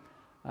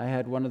 I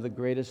had one of the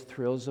greatest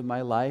thrills of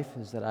my life,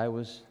 is that I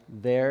was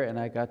there and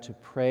I got to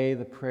pray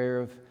the prayer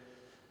of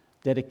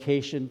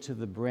dedication to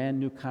the brand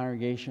new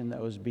congregation that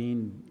was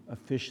being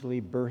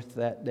officially birthed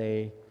that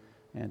day,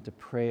 and to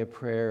pray a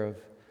prayer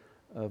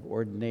of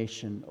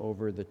ordination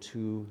over the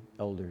 2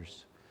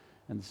 elders.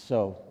 And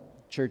so,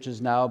 church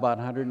is now about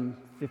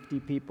 150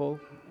 people,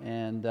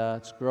 and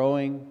it's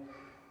growing,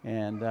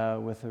 and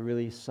with a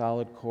really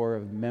solid core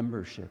of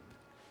membership.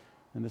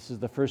 And this is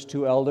the first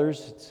 2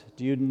 elders. It's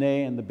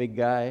Dieudonné, and the big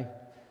guy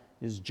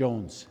is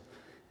Jones.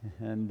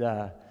 And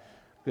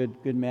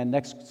good man.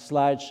 Next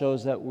slide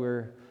shows that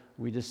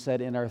we just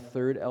set in our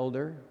 3rd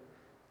elder,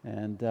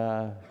 and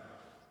there's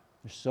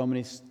so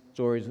many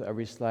stories with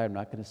every slide. I'm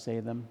not going to say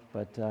them,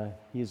 but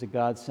he's a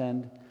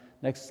godsend.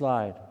 Next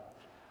slide.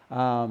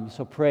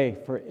 So pray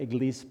for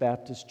Église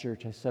Baptist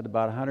Church. I said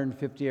about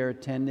 150 are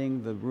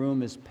attending. The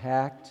room is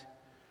packed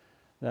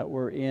that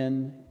we're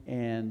in,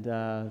 and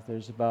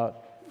there's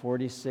about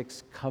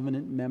 46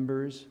 covenant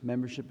members.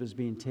 Membership is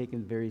being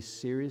taken very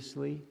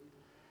seriously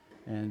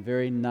and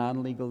very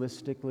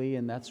non-legalistically,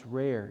 and that's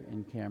rare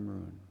in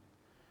Cameroon.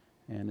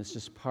 And it's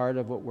just part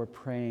of what we're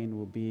praying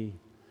will be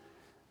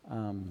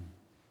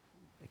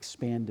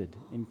expanded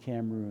in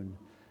Cameroon.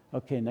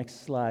 Okay,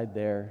 next slide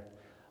there.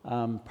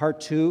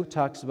 Part 2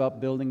 talks about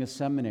building a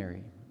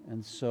seminary.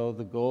 And so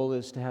the goal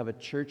is to have a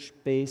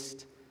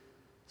church-based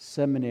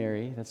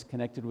seminary that's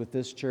connected with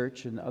this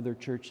church and other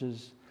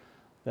churches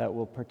that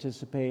will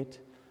participate.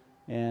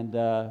 And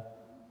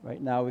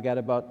right now we got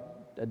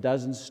about a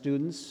dozen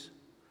students.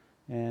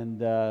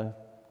 And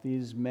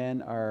these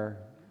men are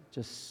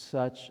just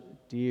such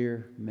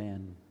dear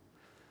men.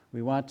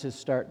 We want to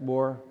start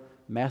more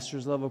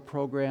master's level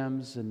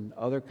programs and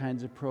other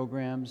kinds of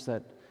programs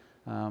that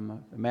a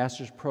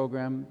master's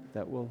program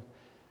that will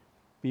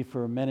be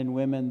for men and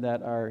women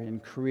that are in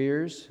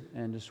careers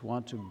and just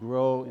want to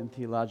grow in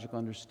theological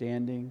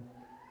understanding,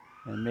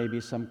 and maybe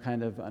some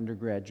kind of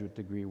undergraduate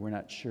degree. We're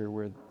not sure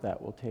where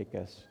that will take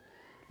us.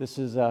 This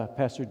is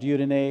Pastor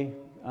Dieudonné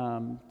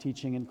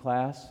teaching in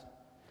class,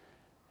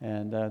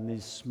 and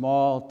these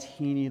small,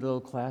 teeny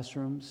little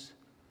classrooms.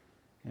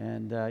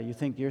 And you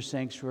think your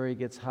sanctuary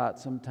gets hot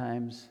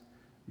sometimes.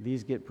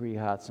 These get pretty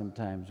hot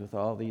sometimes with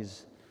all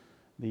these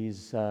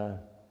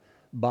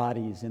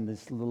bodies in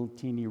this little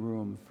teeny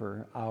room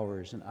for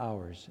hours and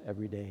hours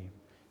every day.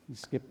 You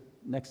skip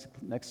next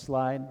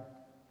slide.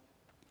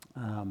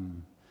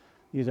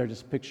 These are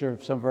just a picture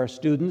of some of our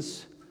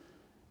students,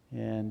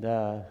 and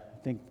I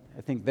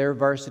think our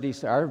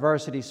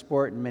varsity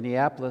sport in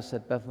Minneapolis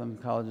at Bethlehem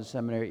College and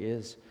Seminary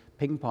is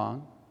ping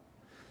pong,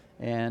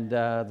 and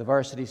the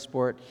varsity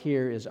sport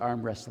here is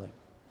arm wrestling.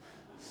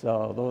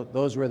 So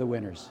those were the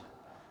winners.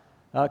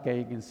 Okay,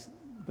 you can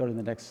go to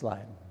the next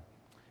slide.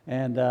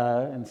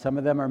 And some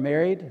of them are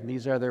married.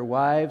 These are their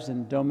wives,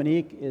 and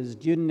Dominique is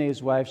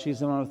Dieudonné's wife. She's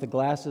the one with the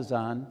glasses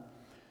on,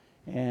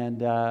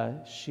 and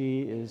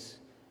she is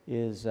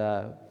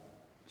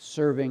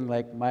serving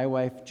like my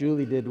wife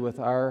Julie did with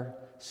our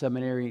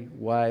seminary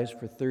wives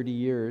for 30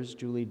 years.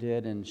 Julie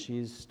did, and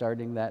she's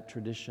starting that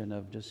tradition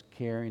of just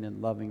caring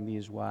and loving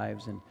these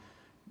wives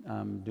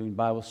and doing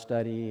Bible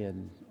study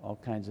and all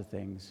kinds of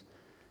things.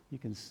 You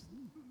can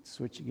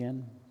switch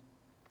again.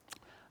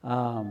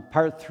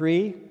 Part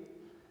 3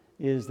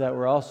 is that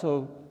we're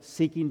also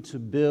seeking to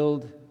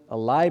build a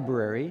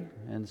library,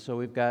 and so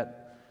we've got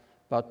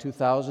about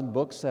 2,000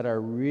 books that are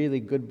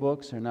really good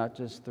books. They're not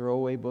just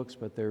throwaway books,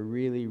 but they're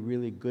really,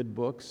 really good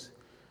books.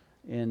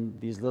 In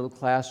these little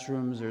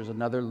classrooms, there's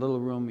another little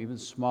room, even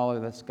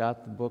smaller, that's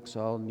got the books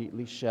all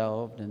neatly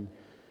shelved, and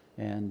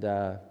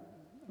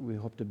we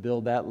hope to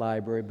build that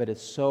library, but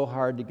it's so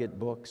hard to get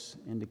books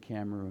into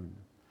Cameroon.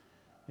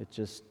 It's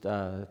just,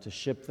 to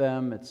ship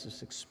them, it's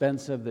just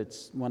expensive.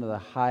 It's one of the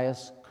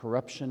highest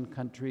corruption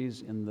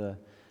countries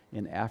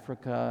in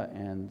Africa,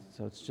 and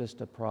so it's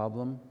just a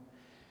problem.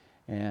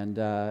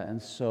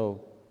 And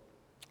so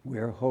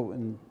we're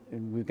hoping,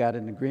 and we've got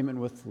an agreement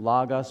with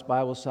Logos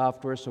Bible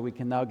Software, so we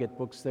can now get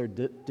books there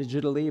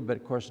digitally, but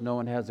of course no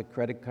one has a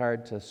credit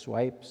card to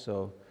swipe,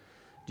 so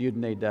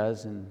Dieudonné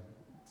does, and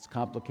it's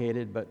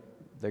complicated, but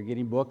they're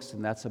getting books,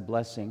 and that's a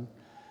blessing.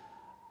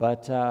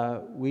 But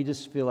we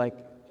just feel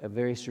like a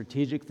very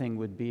strategic thing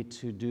would be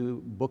to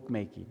do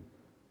bookmaking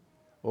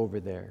over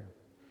there.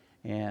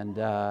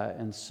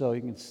 And so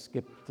you can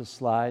skip the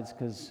slides,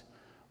 because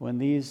when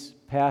these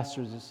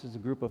pastors, this is a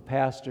group of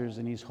pastors,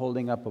 and he's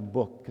holding up a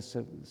book because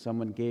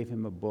someone gave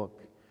him a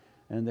book,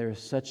 and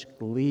there's such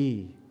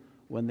glee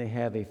when they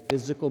have a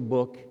physical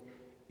book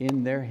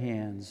in their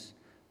hands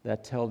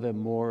that tell them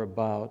more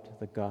about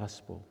the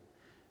gospel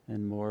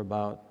and more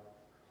about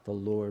the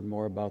Lord,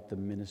 more about the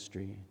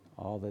ministry,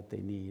 all that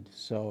they need.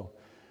 So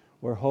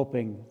we're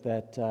hoping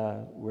that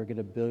we're going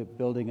to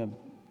building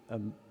a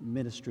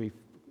ministry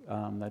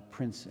that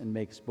prints and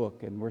makes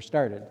book, and we're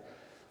started.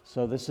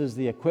 So this is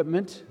the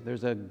equipment.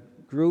 There's a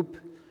group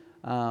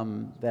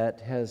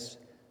that has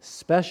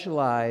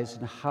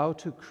specialized in how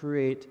to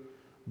create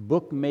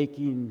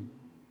bookmaking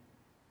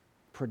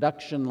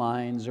production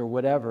lines or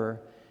whatever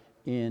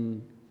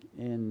in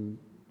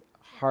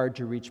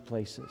hard-to-reach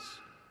places,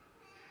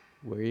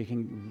 where you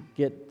can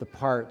get the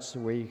parts,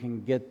 where you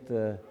can get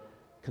the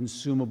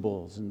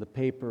consumables and the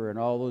paper and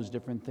all those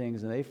different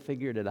things, and they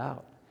figured it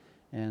out.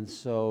 And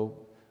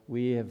so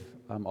we have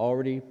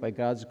already, by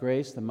God's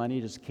grace, the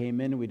money just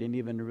came in. We didn't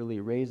even really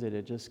raise it.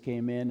 It just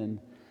came in,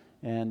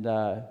 and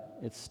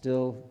it's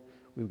still,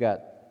 we've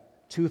got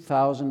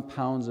 2,000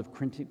 pounds of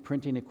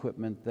printing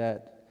equipment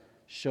that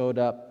showed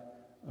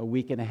up a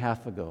week and a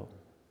half ago.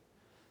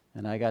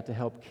 And I got to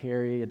help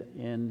carry it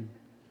in,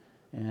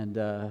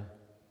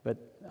 but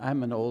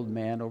I'm an old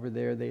man over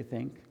there, they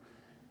think,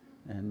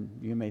 and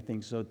you may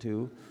think so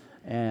too.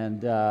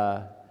 And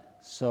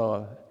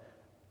so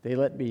they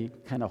let me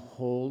kind of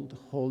hold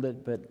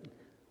it, but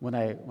when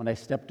I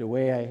stepped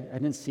away, I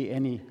didn't see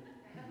any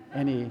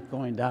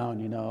going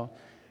down, you know.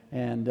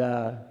 And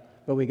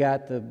but we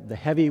got the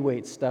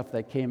heavyweight stuff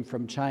that came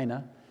from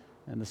China,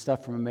 and the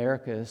stuff from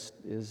America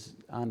is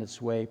on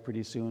its way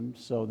pretty soon.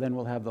 So then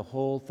we'll have the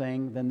whole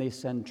thing. Then they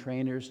send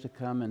trainers to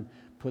come and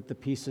put the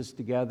pieces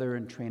together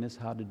and train us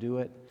how to do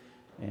it.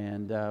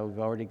 And we've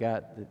already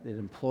got it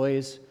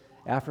employs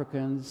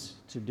Africans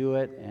to do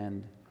it.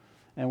 And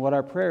what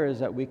our prayer is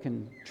that we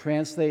can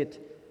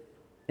translate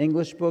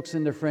English books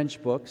into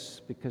French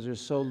books, because there's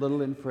so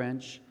little in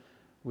French.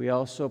 We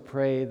also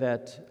pray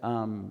that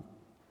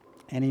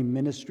any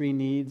ministry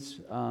needs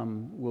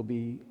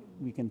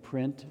we can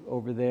print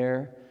over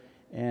there,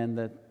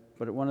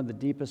 but one of the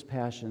deepest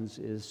passions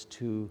is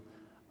to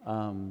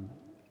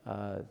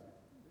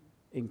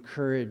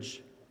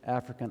encourage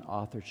African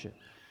authorship.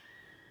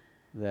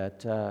 That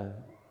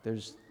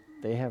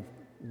they have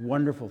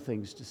wonderful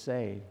things to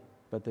say,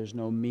 but there's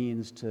no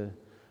means to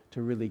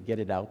really get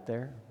it out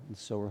there, and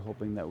so we're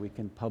hoping that we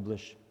can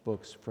publish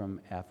books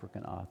from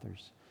African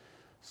authors.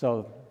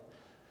 So,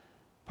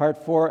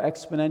 Part 4,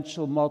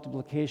 exponential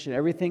multiplication.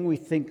 Everything we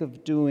think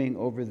of doing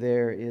over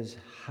there is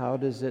how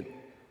does it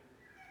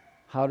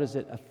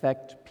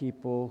affect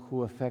people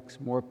who affects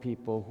more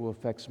people who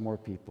affects more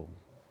people?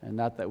 And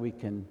not that we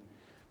can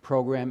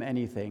program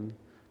anything,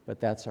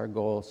 but that's our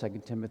goal.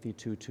 2 Timothy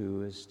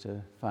 2:2 is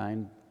to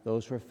find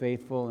those who are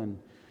faithful and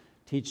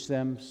teach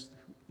them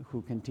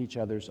who can teach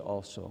others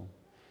also.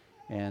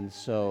 And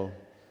so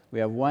we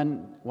have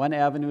one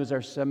avenue is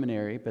our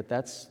seminary, but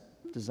that's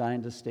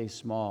designed to stay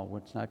small.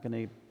 It's not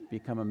going to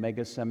become a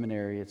mega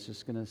seminary. It's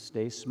just going to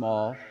stay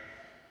small.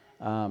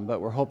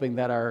 But we're hoping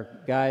that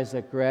our guys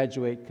that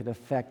graduate could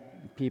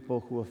affect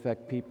people who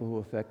affect people who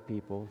affect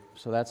people.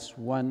 So that's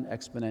one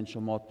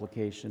exponential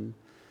multiplication.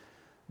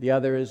 The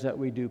other is that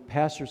we do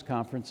pastors'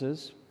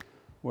 conferences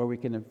where we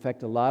can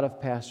affect a lot of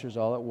pastors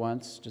all at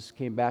once. Just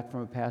came back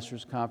from a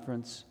pastors'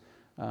 conference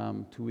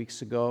 2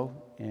 weeks ago,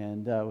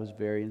 and it was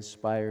very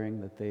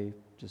inspiring that they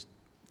just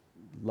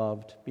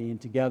loved being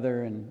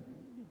together and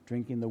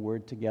drinking the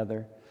Word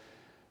together.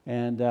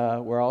 And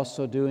we're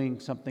also doing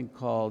something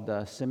called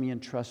Simeon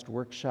Trust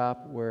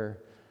Workshop, where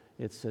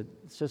it's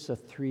just a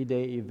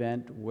 3-day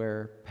event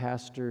where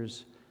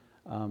pastors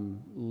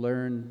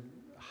learn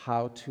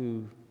how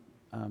to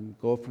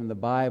go from the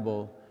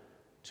Bible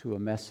to a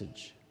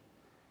message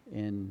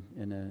in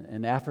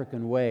an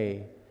African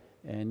way,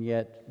 and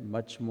yet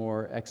much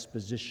more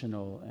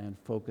expositional and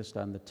focused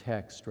on the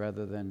text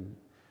rather than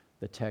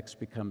the text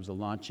becomes a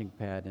launching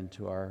pad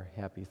into our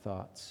happy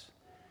thoughts.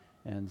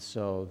 And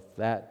so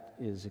that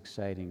is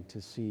exciting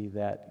to see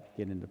that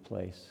get into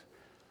place.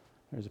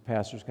 There's a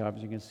pastor's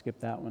conference. You can skip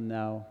that one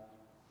now.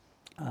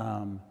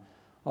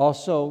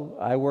 Also,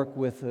 I work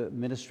with a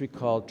ministry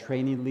called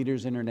Training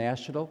Leaders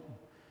International.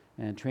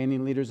 And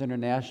Training Leaders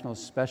International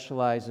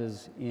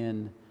specializes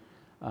in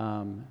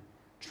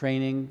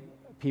training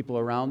people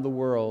around the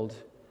world,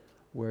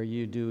 where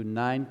you do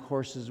 9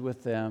 courses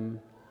with them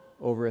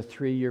over a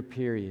 3-year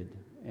period.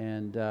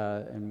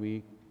 And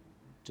we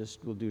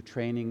just will do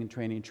training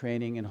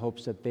in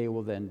hopes that they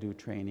will then do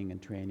training.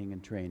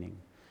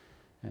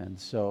 And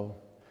so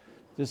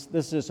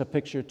this is a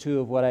picture too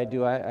of what I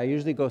do. I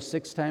usually go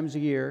 6 times a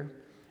year,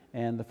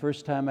 and the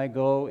first time I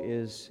go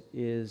is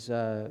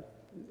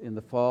in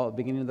the fall,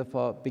 beginning of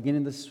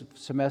the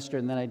semester,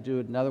 and then I do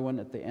another one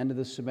at the end of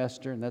the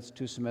semester, and that's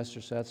 2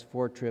 semesters, so that's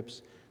 4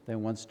 trips.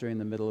 Then once during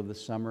the middle of the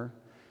summer,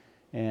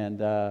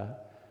 and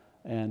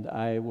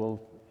I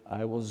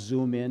will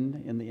zoom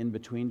in the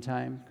in-between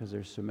time because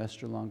they're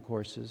semester-long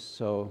courses.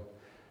 So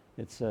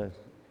it's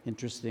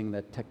interesting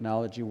that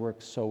technology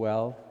works so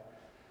well,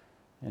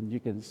 and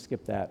you can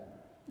skip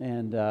that.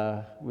 And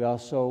we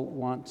also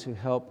want to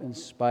help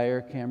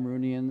inspire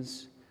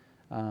Cameroonians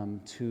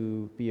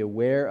to be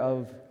aware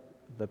of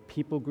the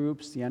people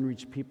groups, the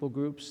unreached people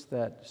groups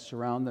that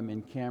surround them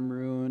in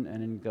Cameroon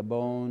and in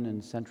Gabon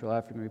and Central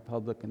African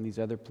Republic and these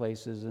other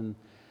places. And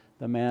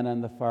the man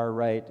on the far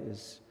right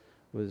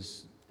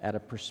was at a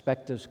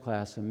perspectives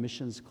class, a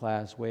missions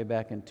class way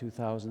back in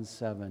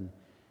 2007,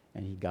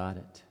 and he got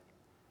it.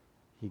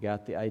 He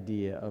got the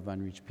idea of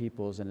unreached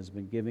peoples and has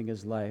been giving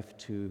his life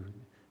to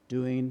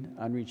doing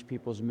unreached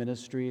peoples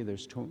ministry.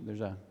 There's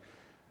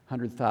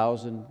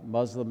 100,000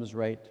 Muslims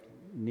right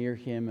near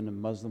him in a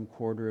Muslim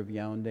quarter of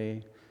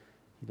Yaoundé.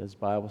 He does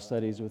Bible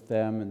studies with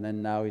them, and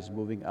then now he's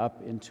moving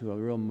up into a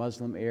real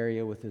Muslim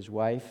area with his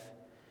wife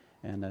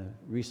and a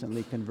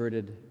recently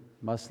converted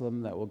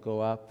Muslim that will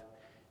go up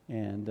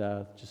and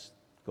just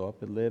go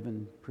up and live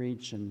and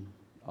preach and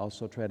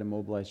also try to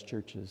mobilize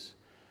churches.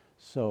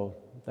 So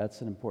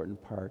that's an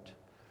important part.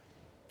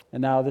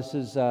 And now this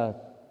is the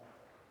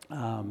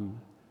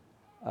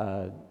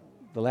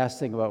last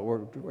thing about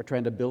we're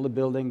trying to build a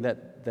building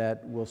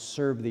that will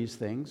serve these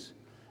things.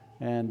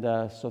 And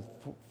so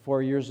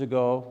 4 years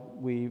ago,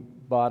 we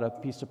bought a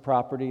piece of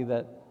property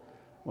that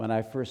when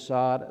I first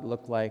saw it, it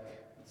looked like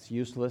it's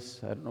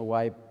useless. I don't know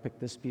why I picked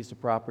this piece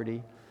of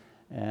property.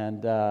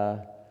 And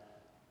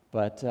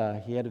but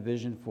he had a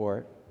vision for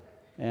it.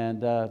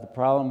 And the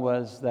problem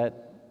was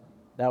that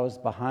was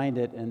behind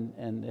it,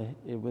 and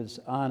it was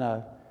on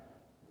a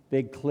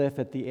big cliff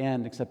at the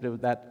end, except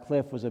that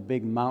cliff was a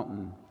big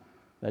mountain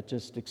that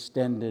just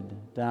extended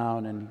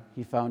down, and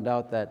he found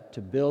out that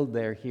to build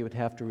there, he would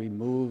have to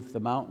remove the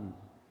mountain.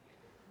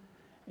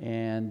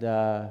 And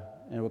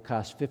it would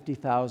cost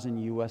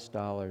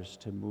 $50,000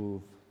 to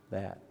move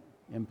that.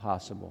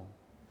 Impossible.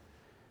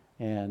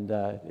 And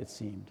it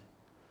seemed.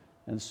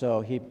 And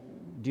so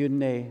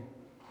Dieudonné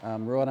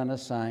wrote on a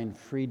sign,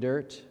 "Free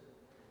dirt,"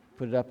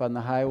 put it up on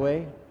the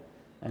highway,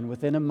 and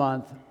within a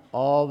month,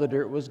 all the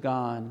dirt was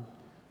gone,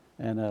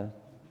 and a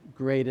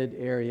graded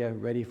area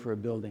ready for a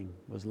building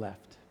was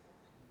left.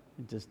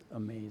 Just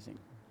amazing.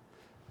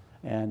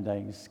 And I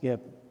can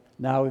skip.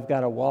 Now we've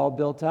got a wall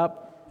built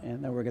up,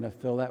 and then we're going to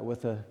fill that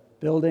with a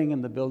building,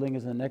 and the building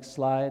is the next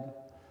slide,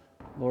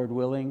 Lord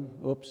willing.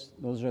 Oops,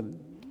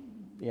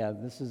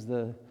 this is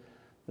the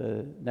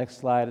next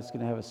slide. It's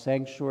going to have a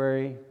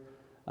sanctuary.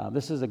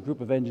 This is a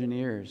group of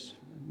engineers,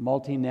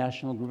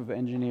 multinational group of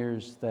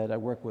engineers that I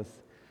work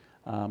with,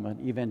 an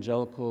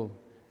evangelical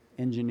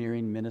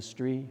engineering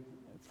ministry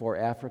for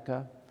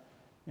Africa,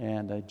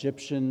 and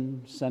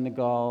Egyptian,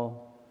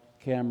 Senegal,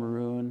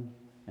 Cameroon,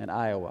 and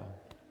Iowa.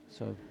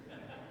 So,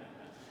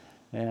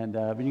 and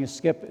when you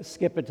skip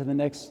it to the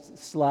next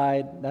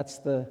slide, that's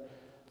the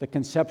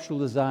conceptual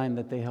design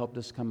that they helped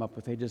us come up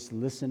with. They just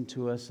listened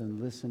to us. I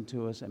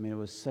mean, it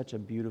was such a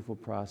beautiful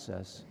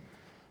process.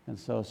 And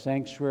so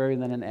sanctuary,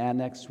 then an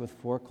annex with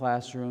 4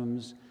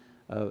 classrooms,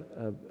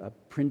 a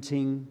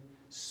printing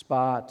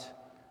spot,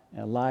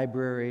 a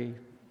library,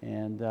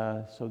 and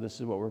so this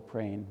is what we're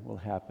praying will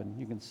happen.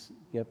 You can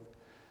skip.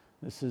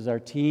 This is our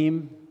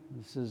team.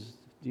 This is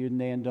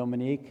Dieudonné and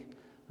Dominique.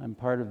 I'm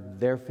part of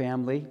their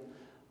family.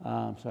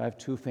 So I have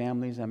 2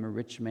 families. I'm a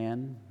rich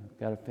man. I've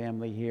got a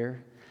family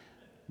here.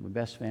 My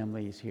best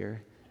family is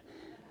here.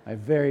 My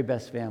very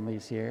best family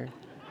is here.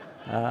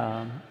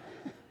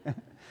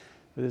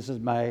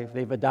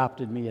 They've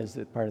adopted me as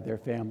a part of their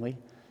family.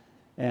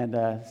 And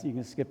so you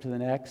can skip to the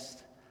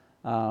next.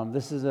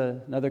 This is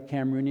another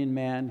Cameroonian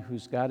man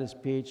who's got his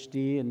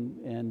PhD,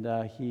 and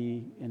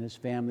he and his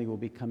family will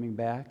be coming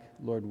back,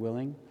 Lord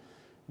willing,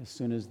 as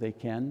soon as they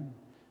can.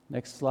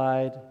 Next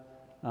slide.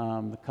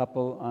 The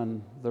couple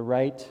on the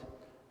right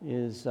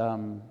is,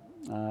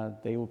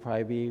 they will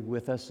probably be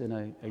with us in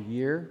a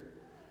year,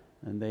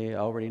 and they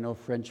already know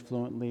French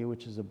fluently,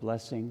 which is a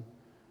blessing.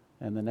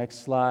 And the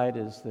next slide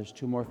is there's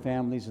 2 more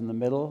families in the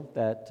middle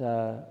that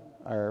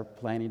are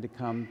planning to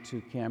come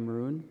to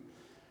Cameroon.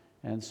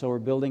 And so we're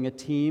building a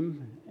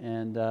team,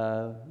 and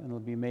it'll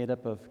be made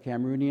up of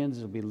Cameroonians.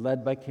 It'll be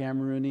led by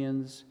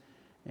Cameroonians,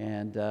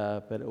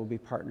 but it will be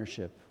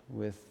partnership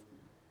with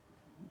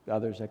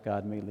others that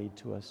God may lead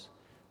to us.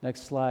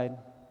 Next slide.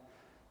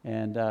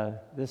 And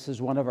this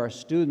is one of our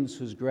students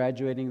who's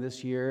graduating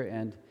this year,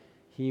 and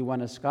he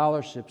won a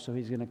scholarship, so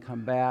he's going to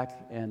come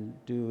back and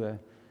do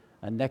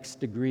a next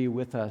degree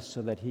with us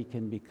so that he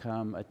can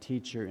become a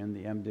teacher in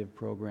the MDiv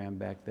program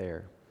back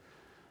there.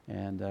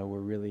 And we're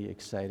really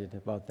excited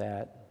about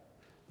that.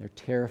 They're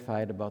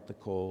terrified about the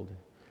cold.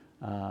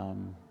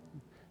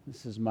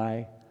 This is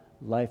my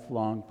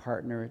lifelong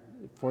partner,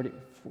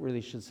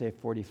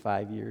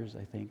 45 years,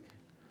 I think.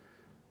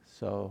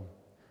 So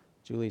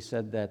Julie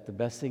said that the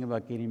best thing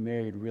about getting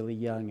married really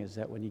young is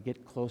that when you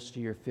get close to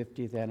your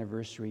 50th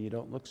anniversary, you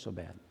don't look so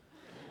bad.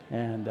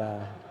 And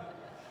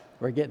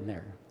we're getting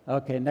there.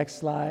 Okay, next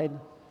slide.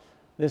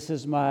 This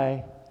is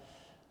my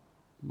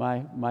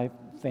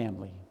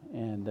family,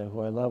 and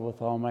who I love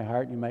with all my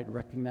heart. You might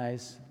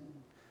recognize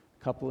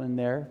a couple in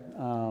there.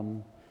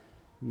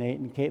 Nate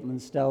and Caitlin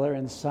Steller,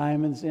 and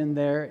Simon's in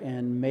there,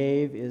 and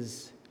Maeve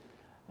is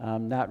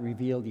not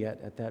revealed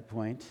yet at that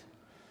point.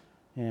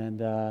 And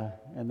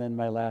then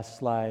my last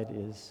slide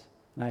is,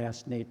 and I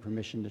asked Nate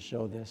permission to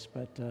show this,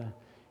 but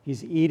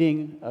he's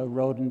eating a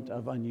rodent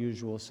of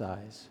unusual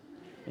size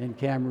in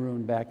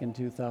Cameroon back in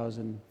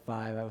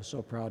 2005. I was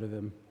so proud of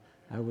him.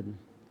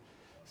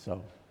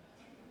 So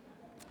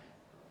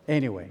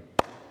anyway,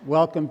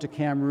 welcome to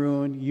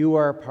Cameroon. You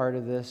are a part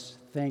of this.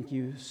 Thank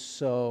you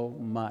so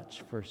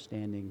much for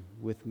standing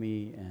with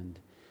me and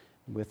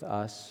with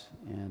us,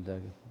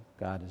 and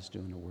God is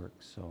doing the work.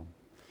 So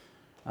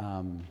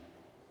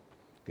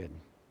good.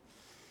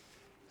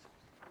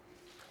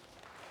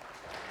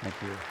 Thank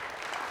you.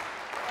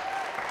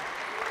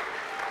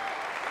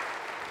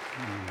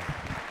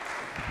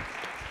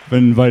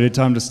 Been invited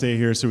Tom to stay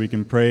here so we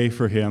can pray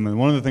for him. And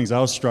one of the things I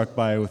was struck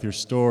by with your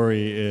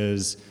story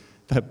is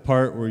that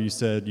part where you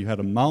said you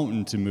had a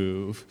mountain to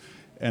move.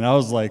 And I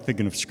was like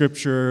thinking of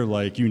scripture,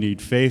 like you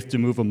need faith to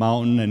move a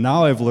mountain. And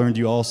now I've learned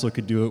you also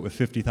could do it with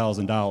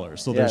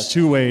 $50,000. So there's Yes.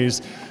 two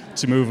ways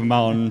to move a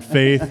mountain,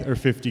 faith or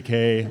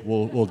 50K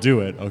will do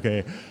it,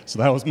 okay? So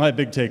that was my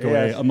big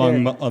takeaway, Yes,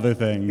 among good. other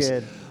things.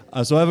 Good.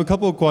 So I have a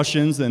couple of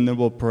questions, and then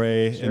we'll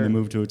pray Sure. and then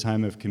move to a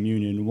time of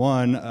communion.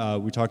 One,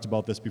 we talked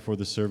about this before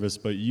the service,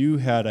 but you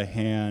had a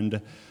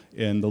hand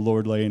in the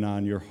Lord laying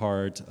on your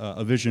heart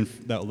a vision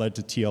that led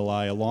to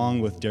TLI,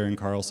 along with Darren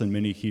Carlson.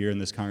 Many here in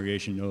this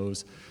congregation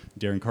knows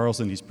Darren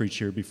Carlson. He's preached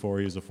here before.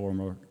 He was a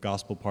former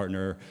gospel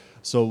partner.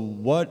 So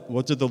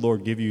what did the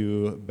Lord give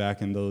you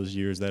back in those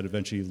years that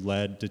eventually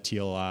led to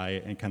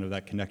TLI and kind of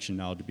that connection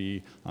now to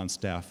be on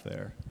staff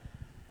there?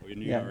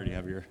 You already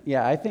have your...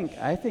 Yeah, I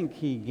think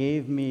he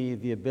gave me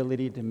the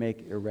ability to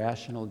make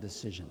irrational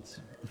decisions.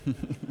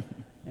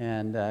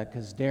 And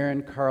because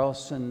Darren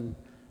Carlson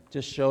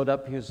just showed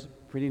up, he was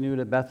pretty new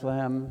to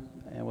Bethlehem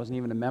and wasn't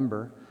even a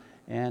member,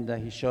 and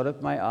he showed up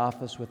at my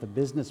office with a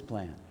business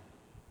plan.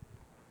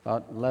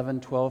 About 11,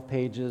 12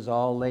 pages,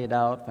 all laid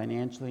out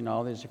financially and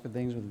all these different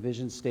things with a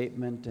vision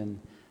statement, and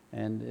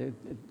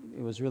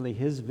it was really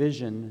his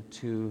vision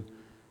to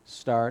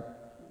start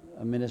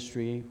a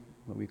ministry,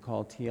 what we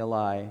call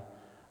TLI,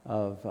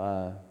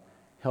 of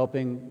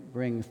helping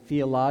bring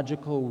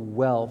theological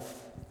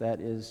wealth that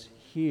is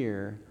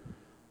here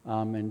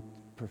in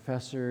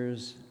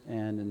professors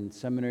and in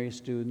seminary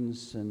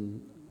students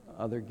and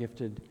other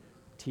gifted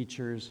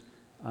teachers,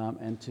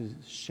 and to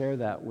share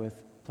that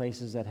with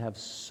places that have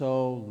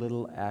so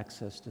little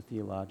access to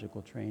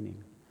theological training.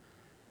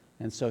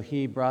 And so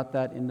he brought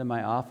that into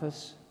my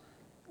office,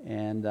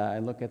 and I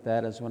look at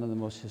that as one of the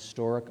most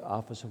historic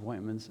office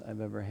appointments I've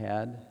ever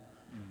had.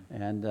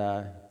 And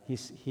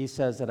he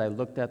says that I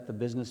looked at the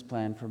business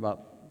plan for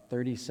about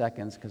 30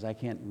 seconds because I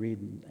can't read.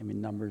 I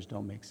mean, numbers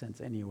don't make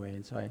sense anyway.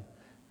 And so I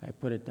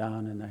put it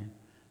down, and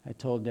I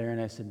told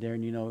Darren, I said,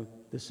 Darren, you know,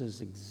 this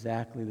is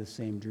exactly the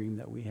same dream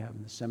that we have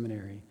in the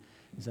seminary,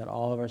 is that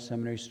all of our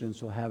seminary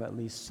students will have at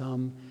least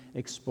some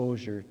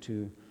exposure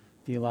to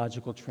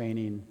theological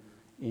training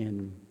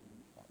in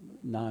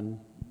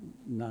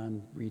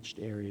non-reached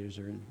areas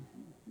or in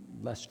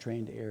less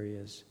trained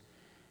areas.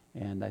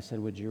 And I said,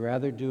 would you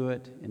rather do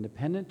it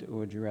independent, or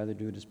would you rather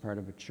do it as part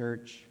of a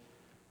church?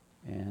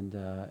 And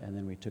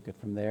then we took it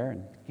from there,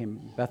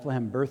 and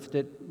Bethlehem birthed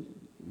it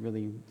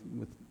really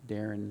with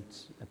Darren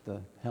at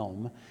the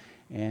helm,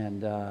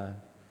 and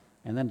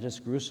then it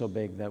just grew so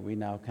big that we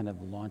now kind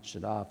of launched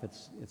it off.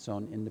 It's its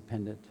own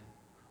independent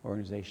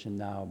organization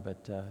now,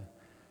 but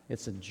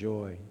it's a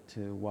joy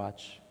to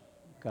watch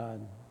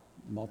God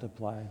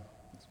multiply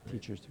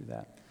teachers through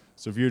that.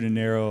 So if you were to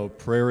narrow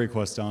prayer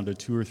requests down to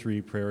 2 or 3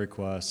 prayer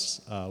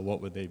requests, what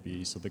would they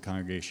be so the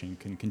congregation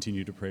can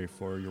continue to pray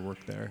for your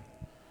work there?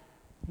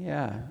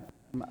 Yeah,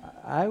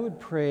 I would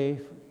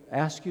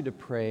ask you to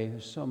pray.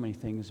 There's so many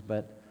things,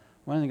 but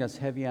one thing that's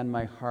heavy on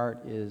my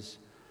heart is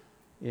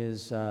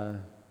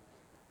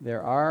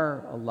there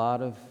are a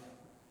lot of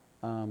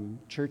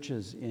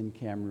churches in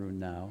Cameroon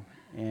now,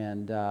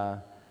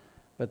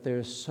 but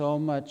there's so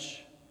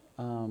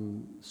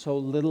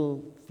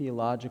little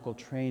theological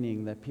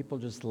training that people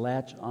just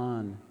latch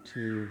on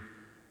to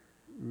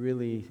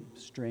really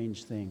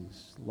strange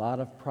things. A lot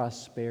of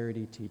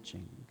prosperity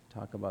teaching. We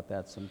can talk about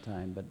that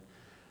sometime, but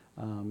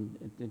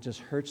it just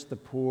hurts the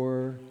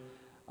poor,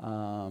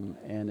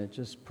 and it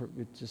just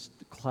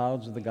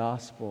clouds the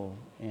gospel,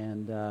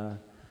 and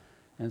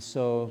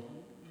so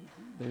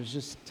there's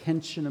just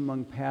tension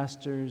among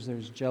pastors.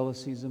 There's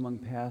jealousies among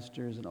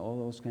pastors, and all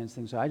those kinds of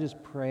things. So I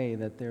just pray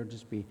that there'll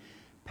just be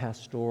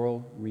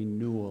pastoral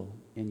renewal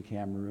in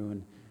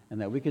Cameroon,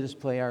 and that we could just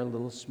play our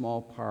little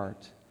small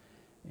part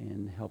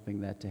in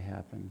helping that to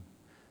happen.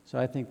 So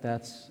I think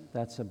that's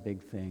a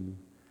big thing,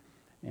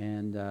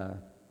 and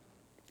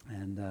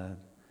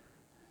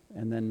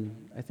then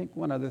I think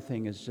one other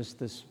thing is just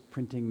this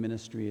printing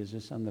ministry is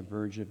just on the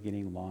verge of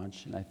getting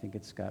launched, and I think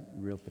it's got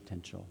real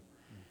potential,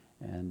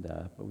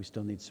 but we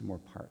still need some more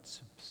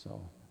parts.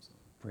 So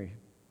pray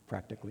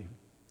practically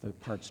the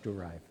parts to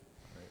arrive.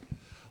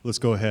 Let's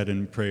go ahead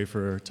and pray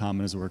for Tom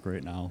and his work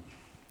right now.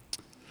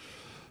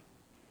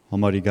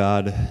 Almighty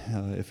God,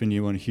 if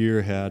anyone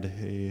here had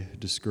a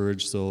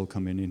discouraged soul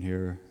coming in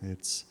here,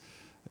 it's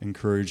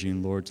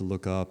encouraging, Lord, to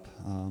look up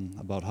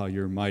about how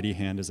your mighty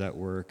hand is at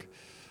work,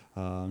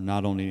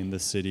 not only in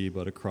this city,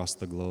 but across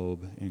the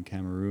globe, in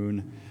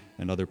Cameroon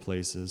and other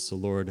places. So,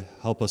 Lord,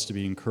 help us to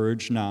be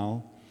encouraged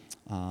now,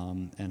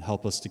 and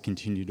help us to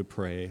continue to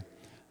pray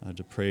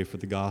for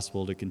the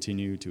gospel to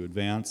continue to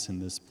advance in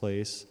this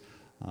place.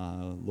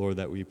 Lord,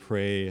 that we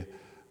pray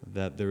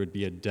that there would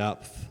be a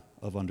depth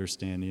of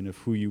understanding of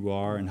who you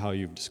are and how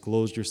you've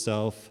disclosed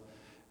yourself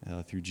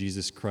through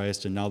Jesus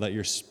Christ, and now that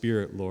your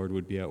Spirit, Lord,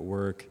 would be at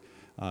work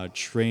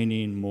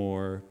training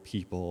more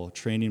people,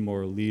 training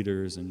more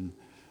leaders and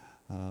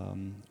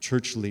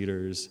church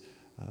leaders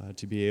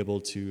to be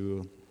able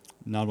to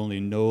not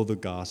only know the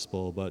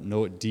gospel, but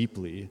know it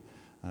deeply,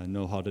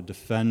 know how to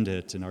defend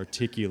it and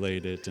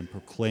articulate it and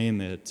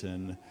proclaim it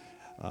and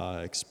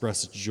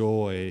express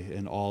joy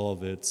in all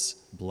of its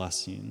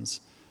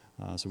blessings.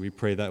 So we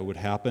pray that would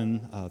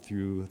happen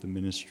through the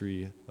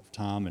ministry of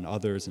Tom and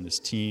others and his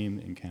team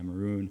in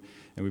Cameroon.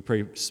 And we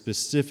pray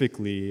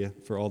specifically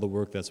for all the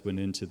work that's went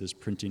into this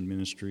printing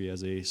ministry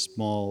as a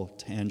small,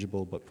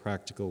 tangible, but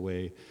practical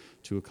way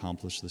to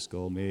accomplish this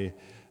goal. May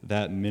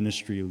that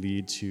ministry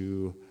lead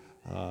to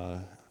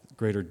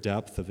greater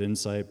depth of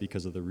insight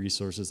because of the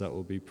resources that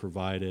will be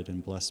provided,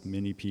 and bless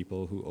many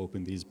people who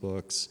open these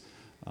books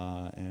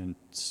and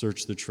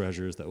search the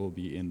treasures that will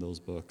be in those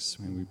books.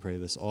 And we pray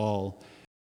this all